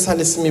ወይም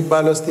ክሪሳሊስ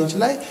የሚባለው ስቴጅ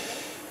ላይ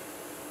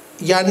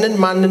ያንን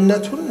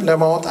ማንነቱን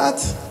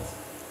ለማውጣት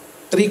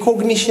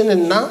ሪኮግኒሽን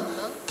እና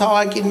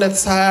ታዋቂነት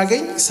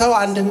ሳያገኝ ሰው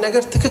አንድ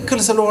ነገር ትክክል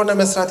ስለሆነ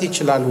መስራት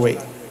ይችላል ወይ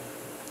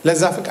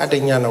ለዛ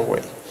ፈቃደኛ ነው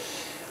ወይ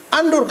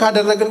አንድ ወር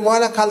ካደረግን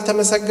በኋላ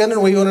ካልተመሰገንን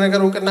ወይ የሆነ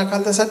ነገር ወቅና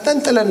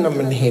ካልተሰጠን ጥለን ነው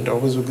የምንሄደው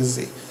ብዙ ጊዜ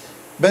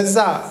በዛ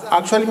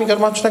አክቹአሊ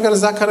የሚገርማችሁ ነገር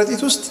እዛ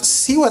ከረጢት ውስጥ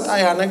ሲወጣ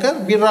ያ ነገር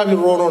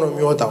ቢራቢሮ ነው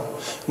የሚወጣው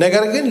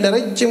ነገር ግን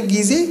ለረጅም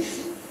ጊዜ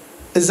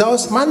እዛ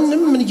ውስጥ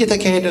ማንንም ምን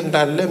እየተካሄደ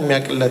እንዳለ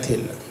የሚያቅለት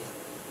የለም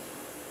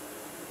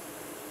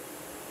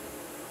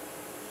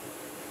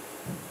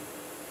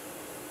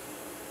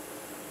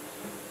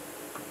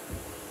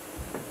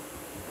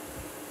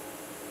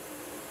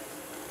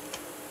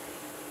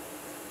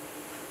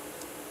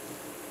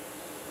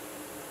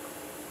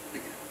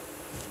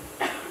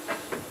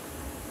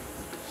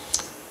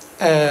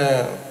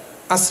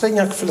አስረኛ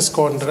ክፍል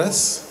እስከሆን ድረስ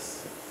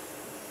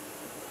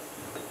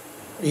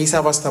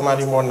ሂሳብ አስተማሪ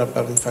መሆን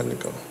ነበር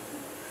የምፈልገው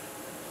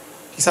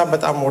ሂሳብ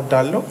በጣም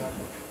ወዳለሁ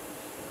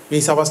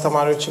የሂሳብ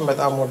አስተማሪዎችን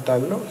በጣም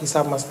ወዳለሁ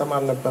ሂሳብ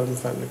ማስተማር ነበር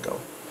የምፈልገው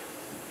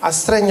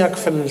 10ኛ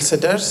ክፍል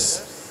ስደርስ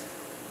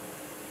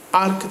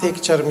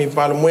አርኪቴክቸር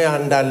የሚባል ሙያ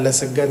እንዳለ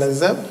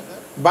ስገነዘብ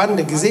በአንድ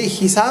ጊዜ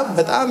ሂሳብ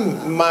በጣም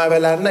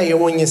ማበላና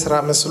የሞኝ ስራ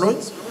መስሎኝ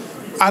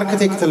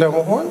አርኪቴክት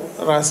ለመሆን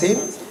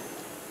ራሴን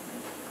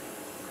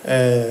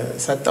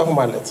ሰጠሁ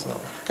ማለት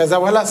ነው ከዛ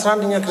በኋላ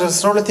 11ኛ ክፍል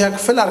 12ኛ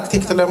ክፍል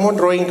አርኪቴክት ለመሆን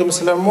ድሮይንግም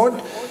ስለምወድ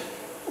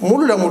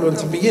ሙሉ ለሙሉ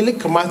እንትን ብዬ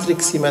ልክ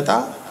ማትሪክስ ሲመጣ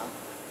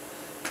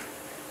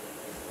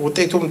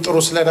ውጤቱም ጥሩ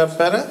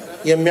ስለነበረ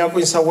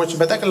የሚያውቁኝ ሰዎች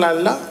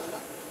በጠቅላላ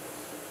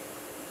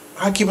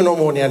ሐኪም ነው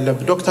መሆን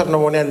ያለብህ ዶክተር ነው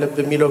መሆን ያለብህ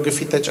የሚለው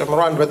ግፊት ተጨምሮ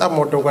አንድ በጣም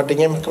ወደው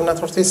ጓደኛዬ ሕክምና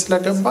ትምህርት ቤት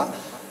ስለገባ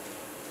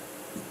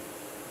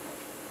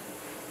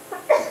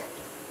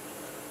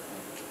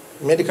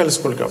ሜዲካል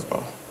ስኩል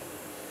ገባሁ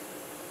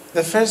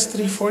the first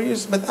 3-4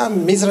 years በጣም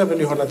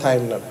miserable የሆነ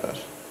ታይም ነበር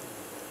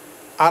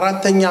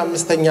 4ኛ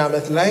 5ኛ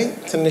ዓመት ላይ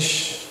ትንሽ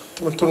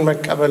ትምህርቱን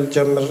መቀበል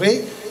ጀምሬ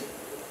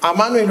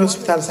አማኑኤል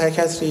ሆስፒታል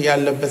ሳይኪያትሪ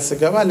ያለበት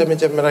ስገባ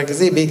ለመጀመሪያ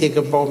ጊዜ ቤት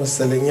የገባው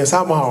መሰለኝ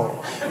somehow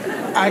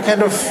I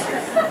kind of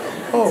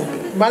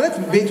ማለት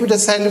ቤቱ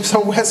ደስ አይልም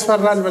ሰው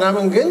ያስፈራል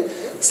ምናምን ግን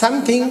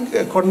something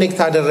connect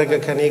አደረገ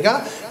ከኔ ጋር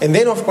and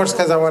then of course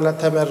ከዛ በኋላ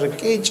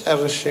ተመርቄ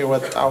ጨርሼ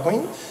ወጣሁኝ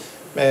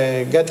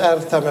ገጠር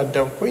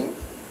ተመደብኩኝ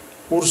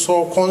ውርሶ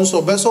ኮንሶ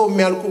በሰው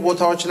የሚያልቁ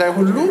ቦታዎች ላይ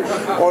ሁሉ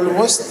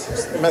ኦልሞስት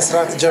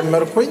መስራት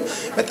ጀመርኩኝ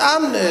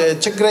በጣም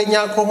ችግረኛ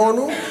ከሆኑ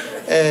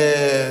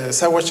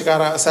ሰዎች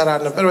ጋር ሰራ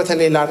ነበር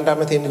በተለይ ለአንድ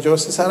አመት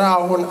የንጆስ ሰራ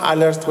አሁን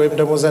አለርት ወይም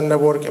ደግሞ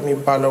ዘነበ ወርቅ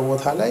የሚባለው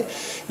ቦታ ላይ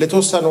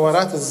ለተወሰኑ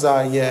ወራት እዛ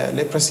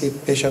የሌፕረሲ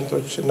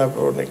ፔሸንቶች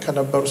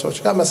ከነበሩ ሰዎች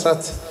ጋር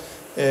መስራት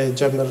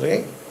ጀምሬ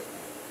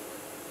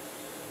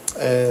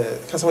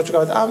ከሰዎች ጋር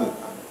በጣም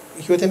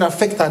ህይወቴን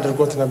አፌክት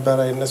አድርጎት ነበር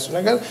የነሱ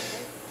ነገር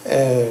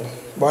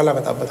በኋላ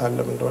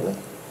መጣበታለም እንደሆነ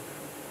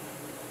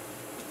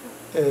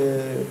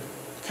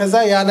ከዛ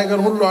ያ ነገር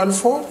ሁሉ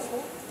አልፎ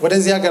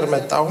ወደዚህ ሀገር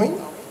መጣሁኝ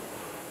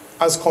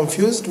as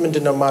confused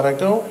ምንድነው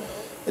ማረጋው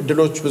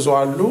እድሎች ብዙ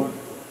አሉ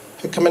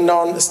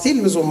ህክምናውን ስቲል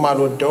ብዙም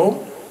አልወደውም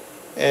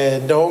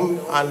እንደውም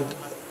አንድ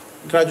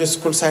graduate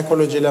school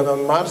psychology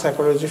ለመማር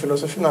psychology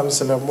philosophy ምናምን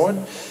ስለምወድ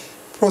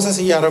ፕሮሰስ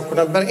እያደረኩ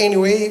ነበር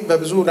anyway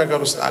በብዙ ነገር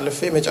ውስጥ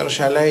አልፌ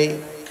መጨረሻ ላይ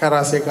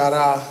ከራሴ ጋራ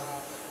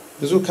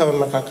ብዙ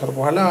ከመመካከር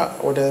በኋላ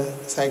ወደ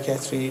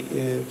ሳይኪያትሪ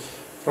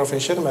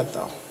ፕሮፌሽን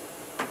መጣሁ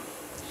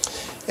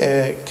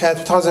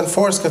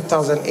ከ2004 እስከ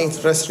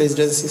 2008 ድረስ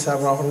ሬዚደንሲ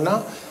ሰራሁና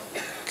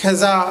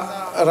ከዛ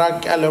ራቅ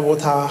ያለ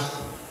ቦታ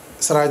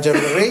ስራ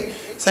ጀምሬ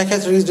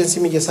ሳይኪያትሪ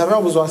ሬዚደንሲም እየሰራሁ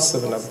ብዙ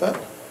አስብ ነበር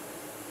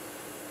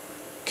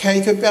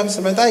ከኢትዮጵያም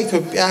ስመጣ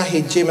ኢትዮጵያ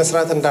ሄጄ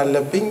መስራት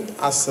እንዳለብኝ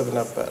አስብ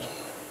ነበር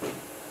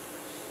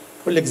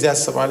ሁሉ ጊዜ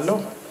አስባለሁ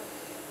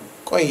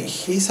ቆይ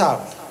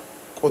ሂሳብ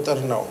ቁጥር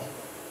ነው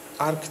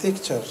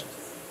አርኪቴክቸር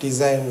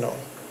ዲዛይን ነው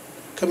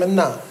ህክምና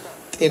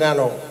ጤና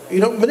ነው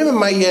ምንም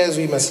የማያያዙ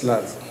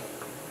ይመስላል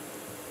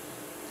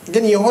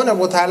ግን የሆነ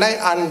ቦታ ላይ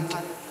አንድ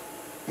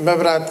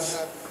መብራት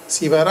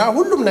ሲበራ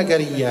ሁሉም ነገር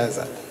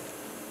ይያያዛል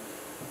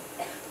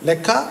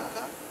ለካ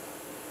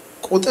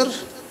ቁጥር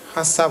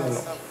ሐሳብ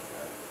ነው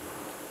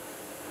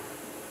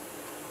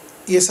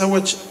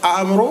የሰዎች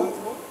አእምሮ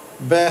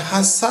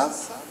በሐሳብ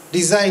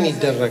ዲዛይን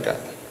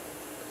ይደረጋል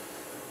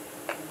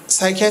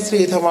ሳይኪያትሪ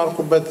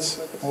የተማርኩበት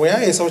ሙያ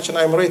የሰዎችን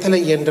አእምሮ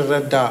የተለየ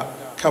እንድረዳ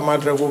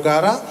ከማድረጉ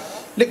ጋራ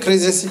ልክ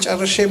ሬዚደንሲ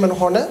ጨርሼ ምን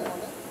ሆነ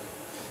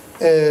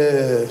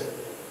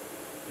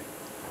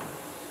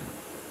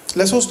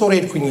ለ3 ወር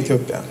ሄድኩኝ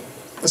ኢትዮጵያ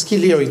እስኪ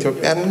ሊዮ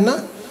ኢትዮጵያንና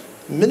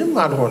ምንም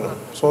አልሆነም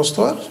 3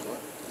 ወር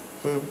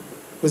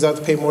without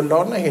pay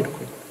ሞላውና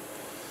ሄድኩኝ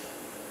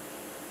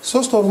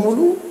 3 ወር ሙሉ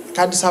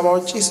ከአዲስ አበባ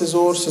ውጪ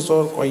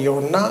ስዞር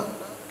ቆየውና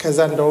ከዛ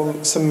እንደውም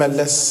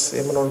ስመለስ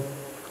የምኖር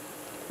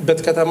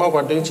በተከተማ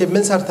ጓደኞቼ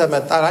ምን ሰርተ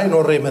መጣ ላይ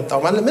ኖሬ መጣው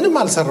ማለት ምንም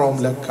አልሰራውም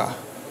ለካ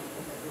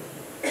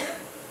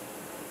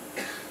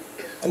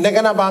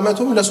እንደገና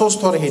በአመቱም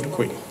ለ3 ወር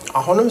ሄድኩኝ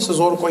አሁንም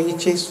ስዞር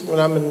ቆይቼ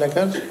ምናምን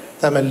ነገር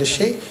ተመልሼ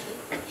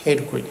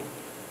ሄድኩኝ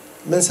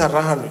ምን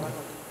ሰራህ አሉኝ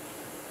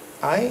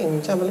አይ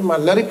እንጃ ምንም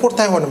ለሪፖርት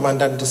አይሆንም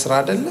አንዳንድ ስራ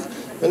አይደለ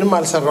ምንም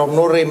አልሰራውም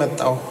ኖሬ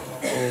መጣው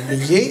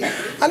ብዬ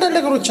አንዳንድ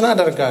ነገሮችን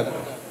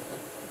አደርጋለሁ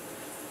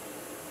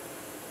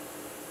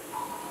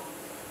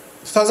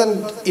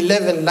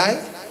 2011 ላይ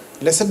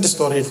ለ6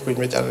 ወር ሄድኩኝ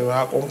መጨረሻ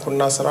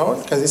አቆምኩና ስራውን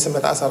ከዚህ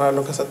ስመጣ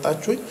ሰራለሁ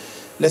ከሰጣችሁኝ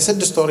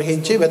ለ6 ወር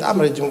ሄጄ በጣም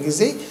ረጅም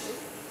ጊዜ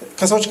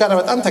ከሰዎች ጋር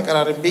በጣም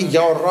ተቀራርቤ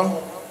ያወራሁ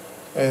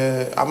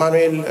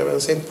አማኑኤል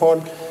ሴንት ፖል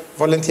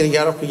ቮለንቲር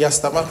ያረኩ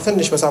ያስተማርኩ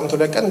ትንሽ በሳምንቱ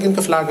ለቀን ግን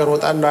ክፍለ ሀገር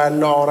ወጣለሁ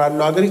ያለው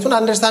አወራለሁ አገሪቱን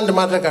አንደርስታንድ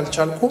ማድረግ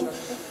አልቻልኩም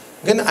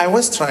ግን I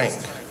was trying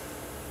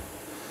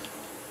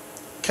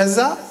ከዛ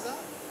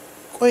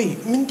ቆይ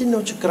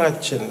ምንድነው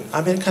ችግራችን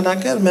አሜሪካን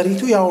ሀገር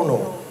መሪቱ ያው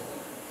ነው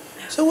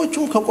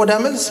ሰዎቹም ከቆዳ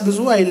መልስ ብዙ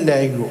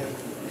አይለያዩ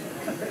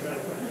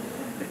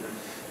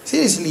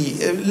seriously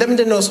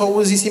ለምንድነው ሰው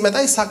እዚህ ሲመጣ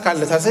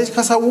ይሳካለታል ስለዚህ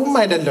ከሰውም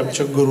አይደለም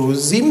ችግሩ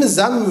እዚህም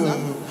እዛም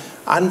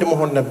አንድ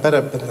መሆን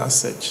ነበረብን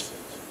አሰጅ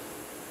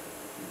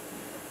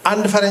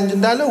አንድ ፈረንጅ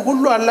እንዳለ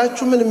ሁሉ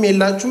አላችሁ ምንም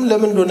የላችሁም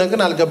ለምን እንደሆነ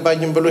ግን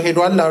አልገባኝም ብሎ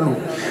ሄዷል አሉ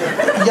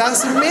ያ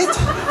ስሜት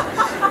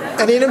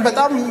እኔንም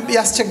በጣም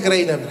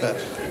ያስቸግረኝ ነበር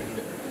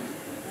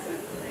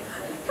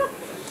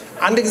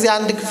አንድ ጊዜ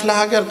አንድ ክፍለ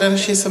ሀገር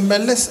ደርሼ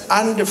ስመለስ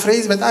አንድ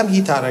ፍሬዝ በጣም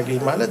ሂት አረገኝ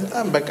ማለት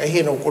በጣም በቃ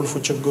ይሄ ነው ቁልፉ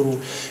ችግሩ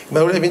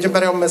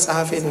በመጀመሪያው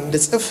መጽሐፌን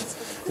እንድጽፍ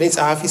እኔ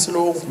ጸሐፊ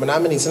ስለሆንኩ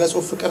ምናምን የስነ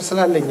ጽሁፍ ፍቅር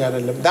ስላለኝ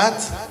አይደለም that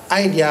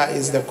idea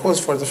is the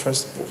cause for the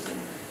first book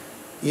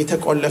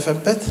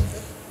የተቆለፈበት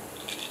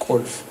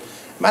qulf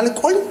ማለት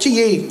ቆንጆዬ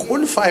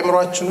qulf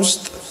አይምሮአችን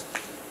ውስጥ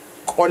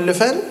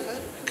ቆልፈን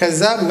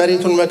ከዛ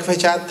መሬቱን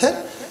መክፈቻ አተን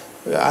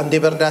አንዴ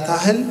በርዳታ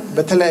ህል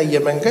በተለያየ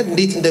መንገድ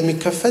እንዴት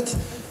እንደሚከፈት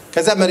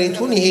ከዛ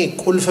መሬቱን ይሄ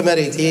qulf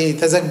መሬት ይሄ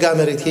ተዘጋ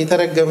መሬት ይሄ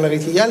ተረገመ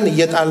መሬት ይያልን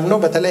እየጣልን ነው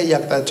በተለያየ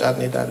አቅጣጫ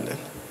እንሄዳለን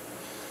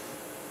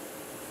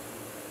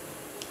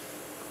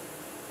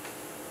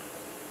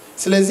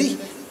ስለዚህ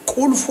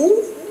qulfu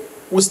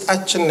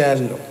ውስጣችን ነው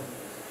ያለው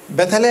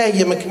በተለያየ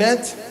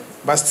ምክንያት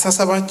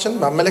በአስተሳሰባችን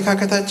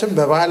በአመለካከታችን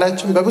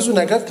በባህላችን በብዙ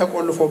ነገር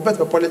ተቆልፎበት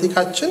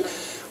በፖለቲካችን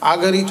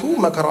አገሪቱ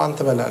መከራዋን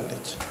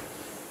ትበላለች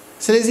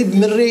ስለዚህ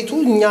ምሬቱ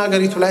እኛ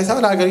አገሪቱ ላይ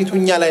ሳይሆን አገሪቱ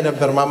እኛ ላይ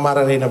ነበር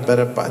ማማረር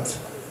የነበረባት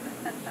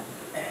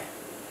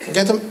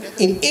ገተም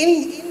in any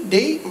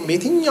day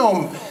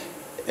በየትኛውም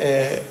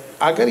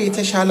አገር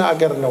የተሻለ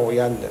አገር ነው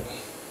ያለን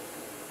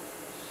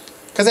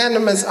ከዛ ያን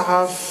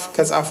መጽሐፍ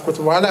ከጻፍኩት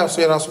በኋላ እሱ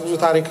የራሱ ብዙ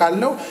ታሪክ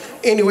አለው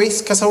ኤኒዌይስ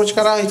ከሰዎች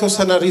ጋር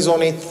የተወሰነ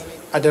ሪዞኔት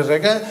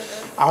አደረገ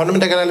አሁንም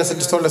እንደገና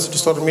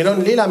ለ6 ወር የሚለው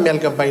ሌላ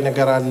የሚያልገባኝ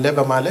ነገር አለ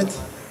በማለት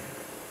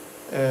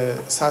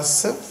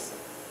ሳስብ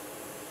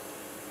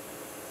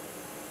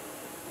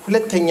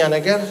ሁለተኛ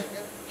ነገር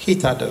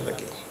ሂት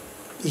አደረገኝ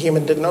ይሄ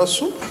ምንድነው እሱ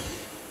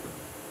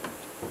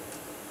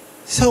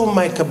ሰው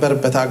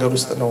የማይከበርበት ሀገር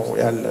ውስጥ ነው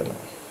ያለ ነው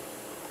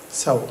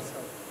ሰው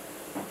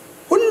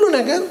ሁሉ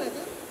ነገር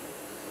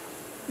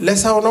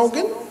ለሰው ነው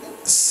ግን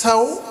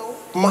ሰው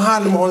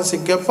መሃል መሆን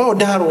ሲገባው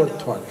ዳር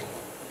ወጥቷል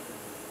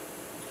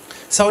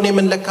ሰውን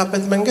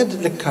የምንለካበት መንገድ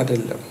ልክ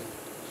አይደለም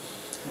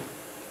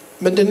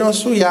ምንድነው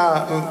እሱ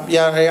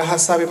ያ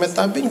ሐሳብ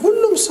የመጣብኝ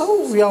ሁሉም ሰው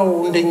ያው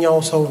እንደኛው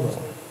ሰው ነው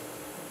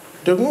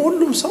ደግሞ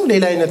ሁሉም ሰው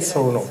ሌላ አይነት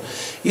ሰው ነው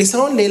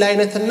የሰውን ሌላ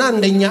አይነትና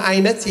እንደኛ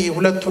አይነት ይሄ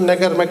ሁለቱን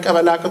ነገር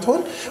መቀበል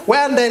አቅቶን ወይ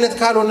አንድ አይነት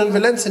ካልሆነን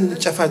ብለን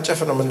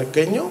ስንጨፋጨፍ ነው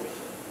የምንገኘው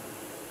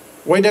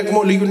ወይ ደግሞ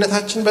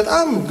ልዩነታችን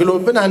በጣም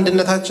ግሎብን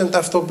አንድነታችን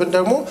ጠፍቶብን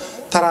ደግሞ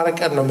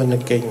ተራርቀን ነው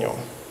የምንገኘው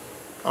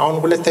አሁን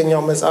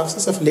ሁለተኛው መጽሐፍ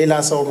ጽፍ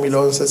Lelasew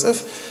የሚለውን ጽፍ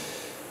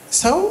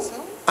ሰው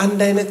አንድ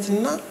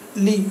አይነትና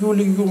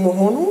ልዩ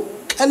መሆኑ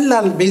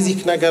ቀላል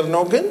ቤዚክ ነገር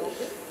ነው ግን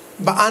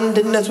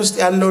በአንድነት ውስጥ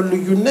ያለው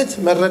ልዩነት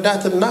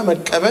መረዳትና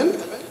መቀበል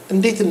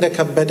እንዴት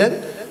እንደከበደን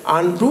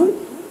አንዱ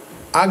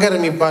አገር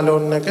የሚባለው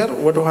ነገር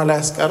ወደ ኋላ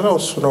ያስቀረው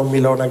እሱ ነው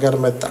የሚለው ነገር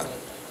መጣ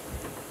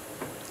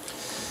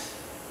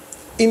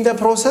in the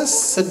process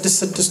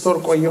 6 ወር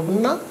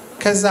ቆየሁና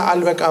ከዛ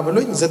አልበቃ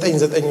ብሎኝ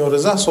 9 ወር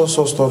እዛ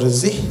 3 ወር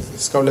እዚህ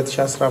እስከ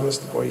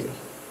 2015 ቆየሁ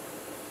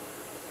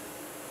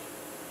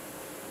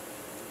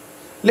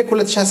ለክ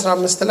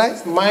 2015 ላይ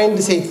ማይንድ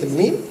ሴት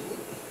ሚን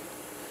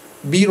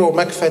ቢሮ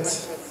መክፈት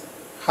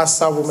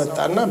ሐሳቡ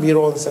መጣና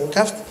ቢሮውን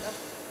ስንከፍት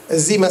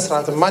እዚህ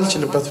መስራት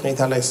ማልችልበት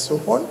ሁኔታ ላይ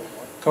ሲሆን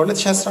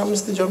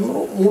ከ2015 ጀምሮ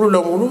ሙሉ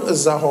ለሙሉ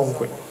እዛ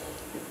ሆንኩኝ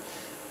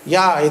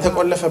ያ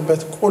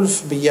የተቆለፈበት qulf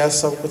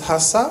በያሰብኩት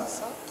ሐሳብ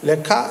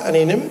ለካ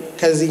እኔንም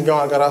ከዚህኛው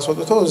ሀገር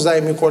አስወጥቶ እዛ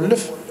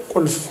የሚቆልፍ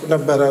qulf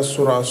ነበር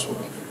እሱ ራሱ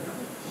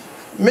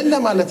ምን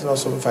ለማለት ነው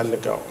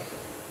ስንፈልገው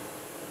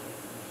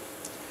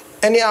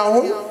እኔ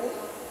አሁን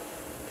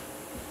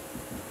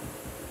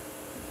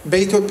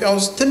በኢትዮጵያ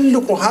ውስጥ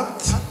ትልቁ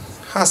ሀብት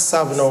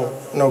ሐሳብ ነው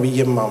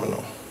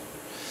በየማምነው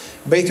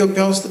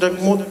በኢትዮጵያ ውስጥ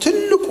ደግሞ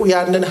ትልቁ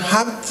ያንን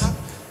ሀብት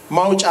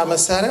ማውጫ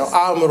መሳሪያው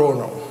አእምሮ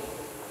ነው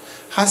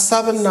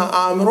ሐሳብና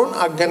አእምሮን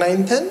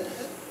አገናኝተን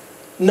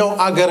ነው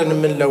አገርን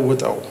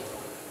የምንለውጠው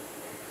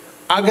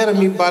አገር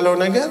የሚባለው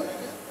ነገር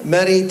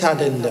መሬት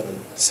አይደለም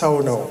ሰው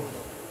ነው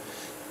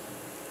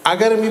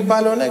አገር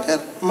የሚባለው ነገር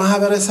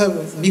ማህበረሰብ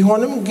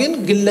ቢሆንም ግን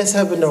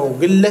ግለሰብ ነው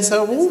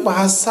ግለሰቡ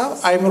በሐሳብ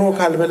አእምሮ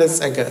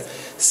ካልበለጸገ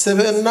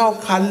ስብዕናው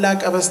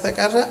ካላቀ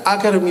በስተቀር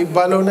አገር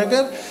የሚባለው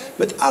ነገር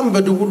በጣም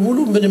በድቡልቡሉ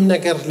ምንም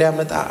ነገር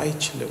ሊያመጣ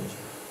አይችልም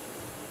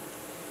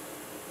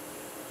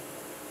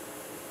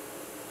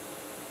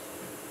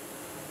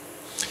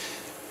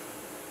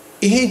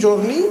ይሄ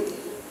ጆርኒ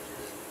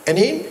እኔ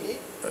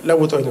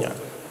ለውጦኛል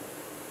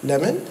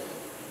ለምን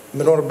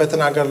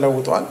ምኖርበትን ሀገር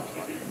ለውጧል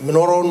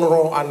ምኖረው ኑሮ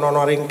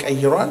አኗኗሬን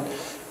ቀይሯል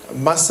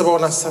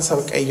ማስበውን አስተሳሰብ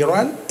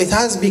ቀይሯል it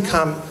has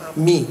become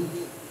me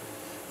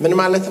ምን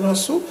ማለት ነው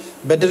እሱ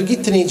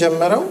በድርጊት ነው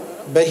የጀመረው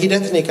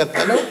በሂደት ነው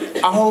የቀጠለው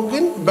አሁን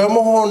ግን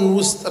በመሆን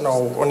ውስጥ ነው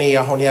እኔ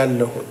አሁን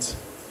ያለሁት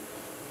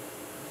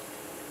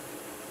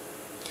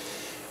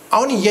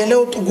አሁን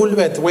የለውጥ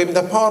ጉልበት ወይም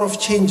the power of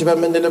change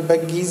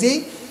በመንለበት ጊዜ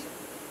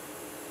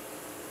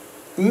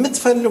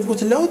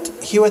የምትፈልጉት ለውጥ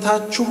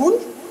ህይወታችሁን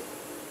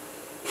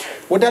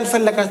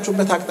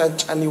ወዳልፈለጋችሁበት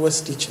አቅጣጫ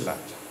ሊወስድ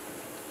ይችላል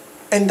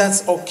and that's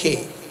okay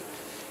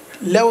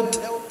ለውጥ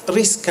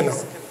ሪስክ ነው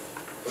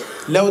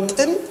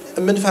ለውጥን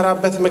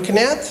የምንፈራበት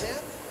ምክንያት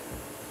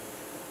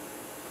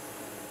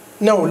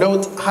ነው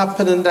ለውጥ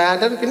ሀፕን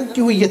እንዳያደርግ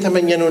እንዲሁ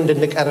እየተመኘነው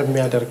እንድንቀር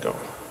የሚያደርገው።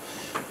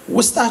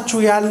 ውስጣችሁ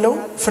ያለው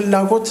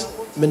ፍላጎት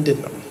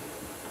ምንድነው?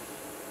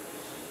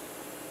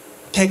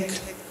 ቴክ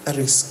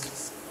ሪስክ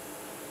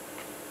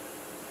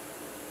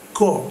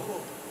ጎ።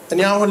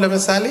 እኔ አሁን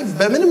ለምሳሌ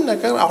በምንም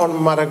ነገር አሁን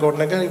የማደርገውን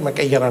ነገር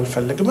መቀየር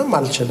አልፈልግም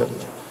አልችልም።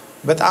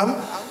 በጣም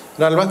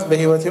ምናልባት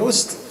በህይወቴ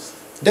ውስጥ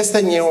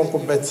ደስተኛ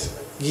የሆንኩበት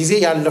ጊዜ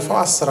ያለፈው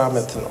 10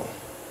 ዓመት ነው።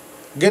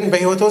 ግን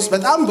በህይወቴ ውስጥ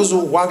በጣም ብዙ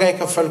ዋጋ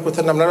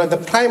የከፈልኩትና ምናልባት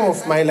the prime of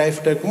my life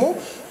ደግሞ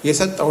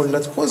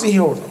የሰጠሁለት ኮዝ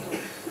ይሄው ነው።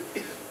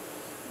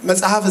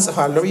 መጽሐፍ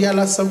እጽፋለሁ ብዬ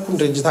አላሰብኩም፣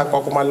 ድርጅት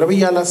አቋቁማለሁ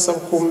ብዬ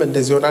አላሰብኩም፣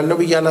 እንደዚህ ሆናለሁ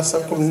ብዬ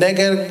አላሰብኩም።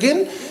 ነገር ግን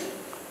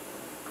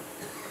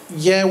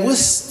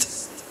የውስጥ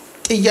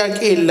ጥያቄ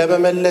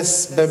ለመመለስ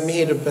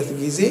በሚሄድበት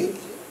ጊዜ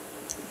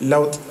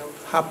ለውጥ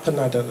ሀፕን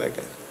አደረገ።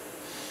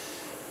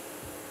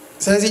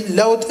 ስለዚህ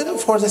ለውጥን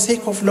for the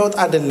sake of ለውጥ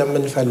አይደለም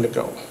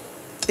የምንፈልገው።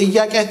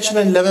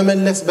 ጥያቄያችንን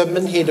ለመመለስ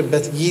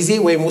በምንሄድበት ጊዜ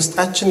ወይም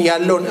ውስጣችን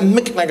ያለውን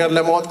እምቅ ነገር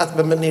ለማውጣት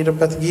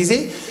በምንሄድበት ጊዜ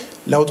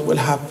ለውጥ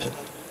will happen።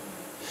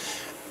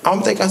 አሁን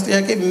ጠይቃስ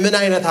ጥያቄ ምን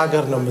አይነት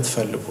ሀገር ነው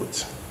የምትፈልጉት?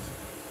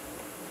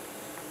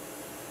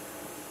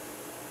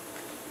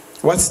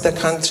 What's the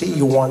country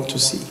you want to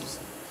see?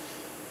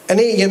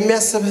 እኔ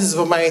የሚያስብ ህዝብ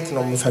ማየት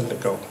ነው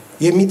የምፈልገው።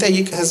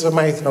 የሚጠይቅ ህዝብ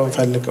ማየት ነው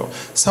የምፈልገው።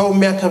 ሰው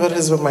የሚያከብር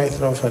ህዝብ ማየት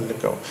ነው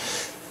የምፈልገው።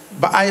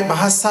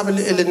 በሐሳብ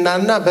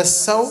ልዕልናና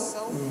በሰው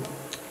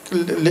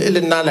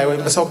ልዕልና ላይ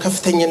ወይም በሰው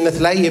ከፍተኝነት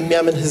ላይ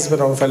የሚያምን ህዝብ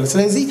ነው የምፈልገው።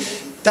 ስለዚህ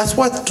that's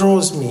what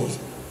draws me።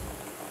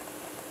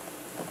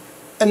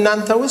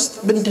 እናንተ ውስጥ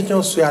ምንድነው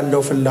እሱ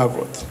ያለው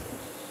ፍላጎት?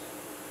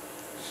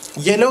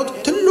 የለውጥ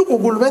ትልቁ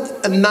ጉልበት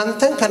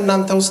እናንተን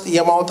ከእናንተ ውስጥ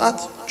የማውጣት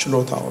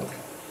ችሎታው ነው።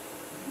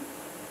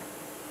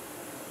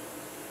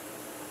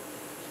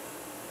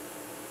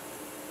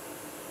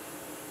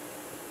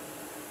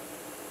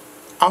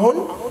 አሁን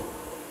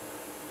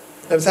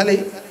ለምሳሌ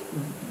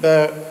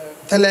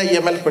በተለያየ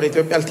መልኩ ወደ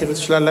ኢትዮጵያ ልትሄዱ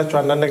ትችላላችሁ፣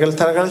 አንዳንድ ነገር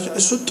ልታደርጋላችሁ።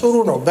 እሱ ጥሩ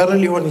ነው፣ በር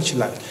ሊሆን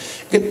ይችላል።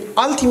 ግን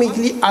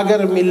አልቲሜትሊ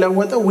አገር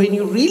የሚለወጠው when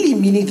you really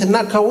mean it እና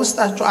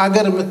ከውስጣችሁ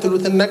አገር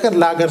የምትሉትን ነገር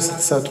ለአገር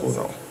ስትሰጡ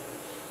ነው።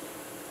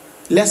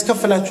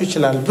 ሊያስከፍላችሁ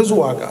ይችላል ብዙ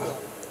ዋጋ፣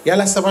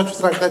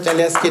 ያላሰባችሁት አቅጣጫ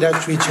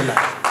ሊያስኬዳችሁ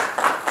ይችላል።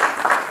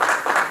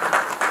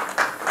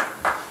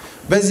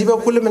 በዚህ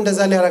በኩልም እንደዛ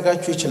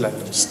ሊያረጋችሁ ይችላል።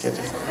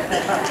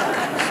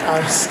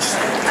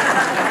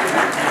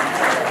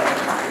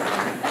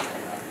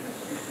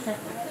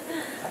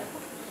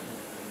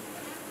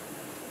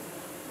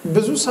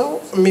 ብዙ ሰው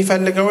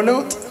የሚፈልገው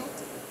ለውጥ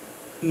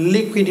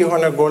ሊኩዊድ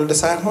የሆነ ጎልድ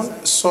ሳይሆን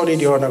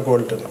ሶሊድ የሆነ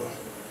ጎልድ ነው።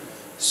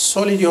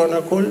 ሶሊድ የሆነ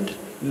ጎልድ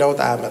ለውጥ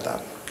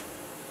አያመጣም፣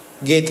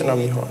 ጌጥ ነው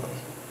የሚሆነው።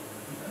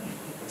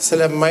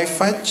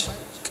 ስለማይፋጅ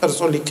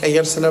ቅርጹ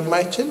ሊቀየር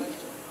ስለማይችል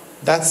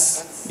that's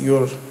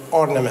your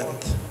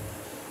ornament.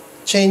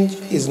 Change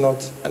is not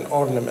an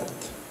ornament.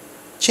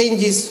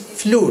 Change is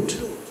fluid.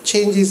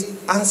 Change is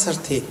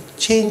uncertain.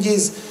 Change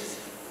is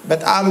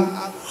በጣም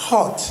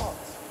hot.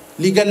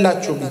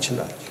 ሊገላችሁ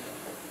ይችላል።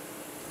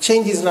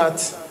 Change is not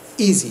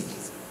easy.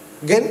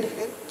 ግን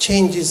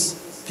change is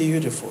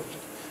beautiful.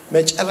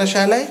 መጨረሻ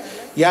ላይ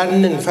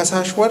ያንን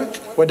ፈሳሽ ወርቅ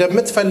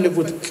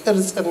ወደምትፈልጉት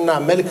ቅርጽና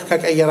መልክ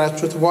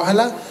ከቀየራችሁት በኋላ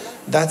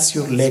that's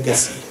your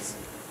legacy.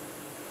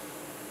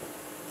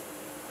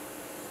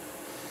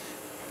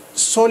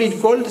 solid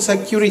gold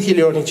security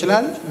ሊሆን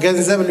ይችላል፣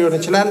 ገንዘብ ሊሆን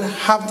ይችላል፣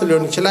 ሀብት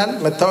ሊሆን ይችላል፣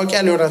 መታወቂያ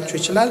ሊሆናችሁ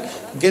ይችላል፣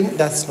 ግን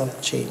that's not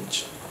change.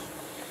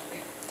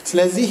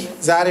 ስለዚህ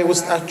ዛሬ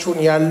ውስጣችሁን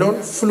ያለውን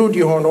ፍሉድ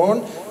የሆነውን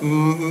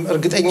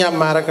እርግጠኛ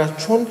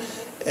ማረጋችሁን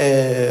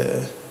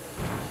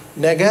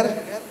ነገር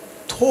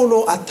ቶሎ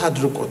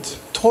አታድርጉት፣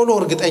 ቶሎ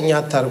እርግጠኛ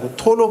አታድርጉት፣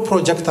 ቶሎ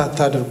ፕሮጀክት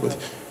አታድርጉት።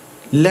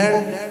 learn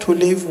to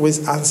live with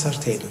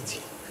uncertainty.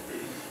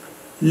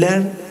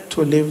 learn to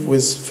live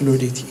with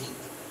fluidity.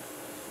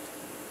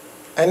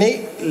 እኔ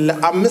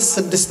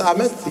ለ5-6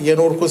 ዓመት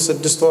የኖርኩት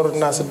 6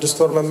 ወርና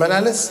 6 ወር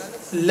መመላለስ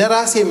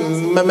ለራሴ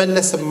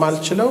መመለስ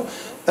ማልችለው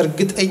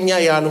እርግጠኛ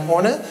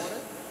ያልሆነ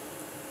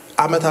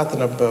አመታት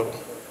ነበሩ።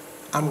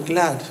 I'm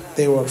glad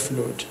they were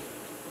fluid.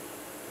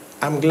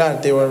 I'm glad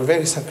they were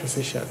very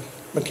sacrificial.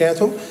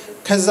 ምክንያቱም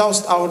ከዛ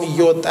ውስጥ አሁን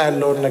እየወጣ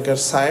ያለውን ነገር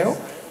ሳየው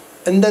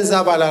እንደዛ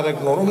ባላረግ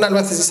ኖሮ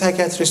ምናልባት እዚህ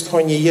ሳይኪያትሪስት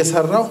ሆኜ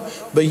እየሰራሁ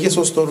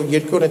በየ3 ወሩ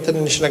የሆነ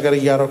ትንሽ ነገር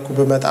እያረኩ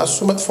በመጣ እሱ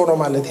መጥፎ ነው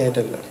ማለት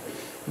አይደለም።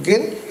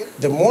 ግን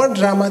the more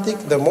dramatic,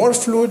 the more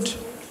fluid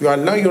you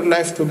allow your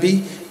life to be,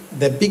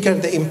 the bigger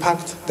the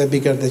impact, the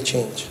bigger the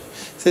change.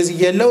 ስለዚህ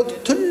የለውጥ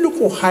ትልቁ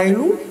ኃይሉ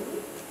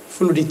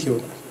ፍሉዲቲ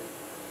ነው።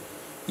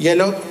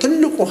 የለውጥ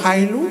ትልቁ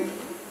ኃይሉ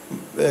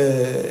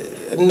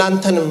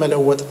እናንተን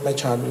መለወጥ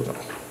መቻሉ ነው።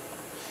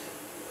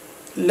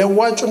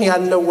 ለዋጩን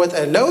ያለወጠ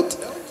ለውጥ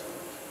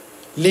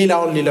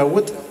ሌላውን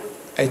ሊለውጥ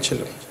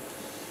አይችልም።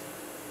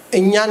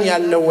 እኛን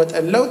ያለወጠ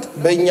ለውጥ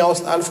በእኛ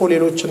ውስጥ አልፎ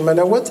ሌሎችን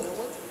መለወጥ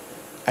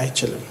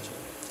አይችልም።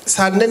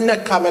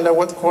 ሳንነካ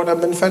መለወጥ ከሆነ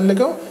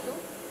የምንፈልገው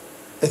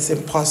it's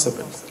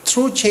impossible.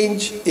 True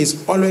change is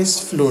always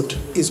fluid,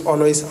 is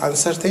always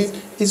uncertain,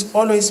 is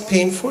always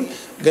painful,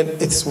 but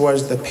it's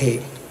worth the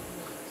pain.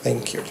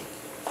 Thank you.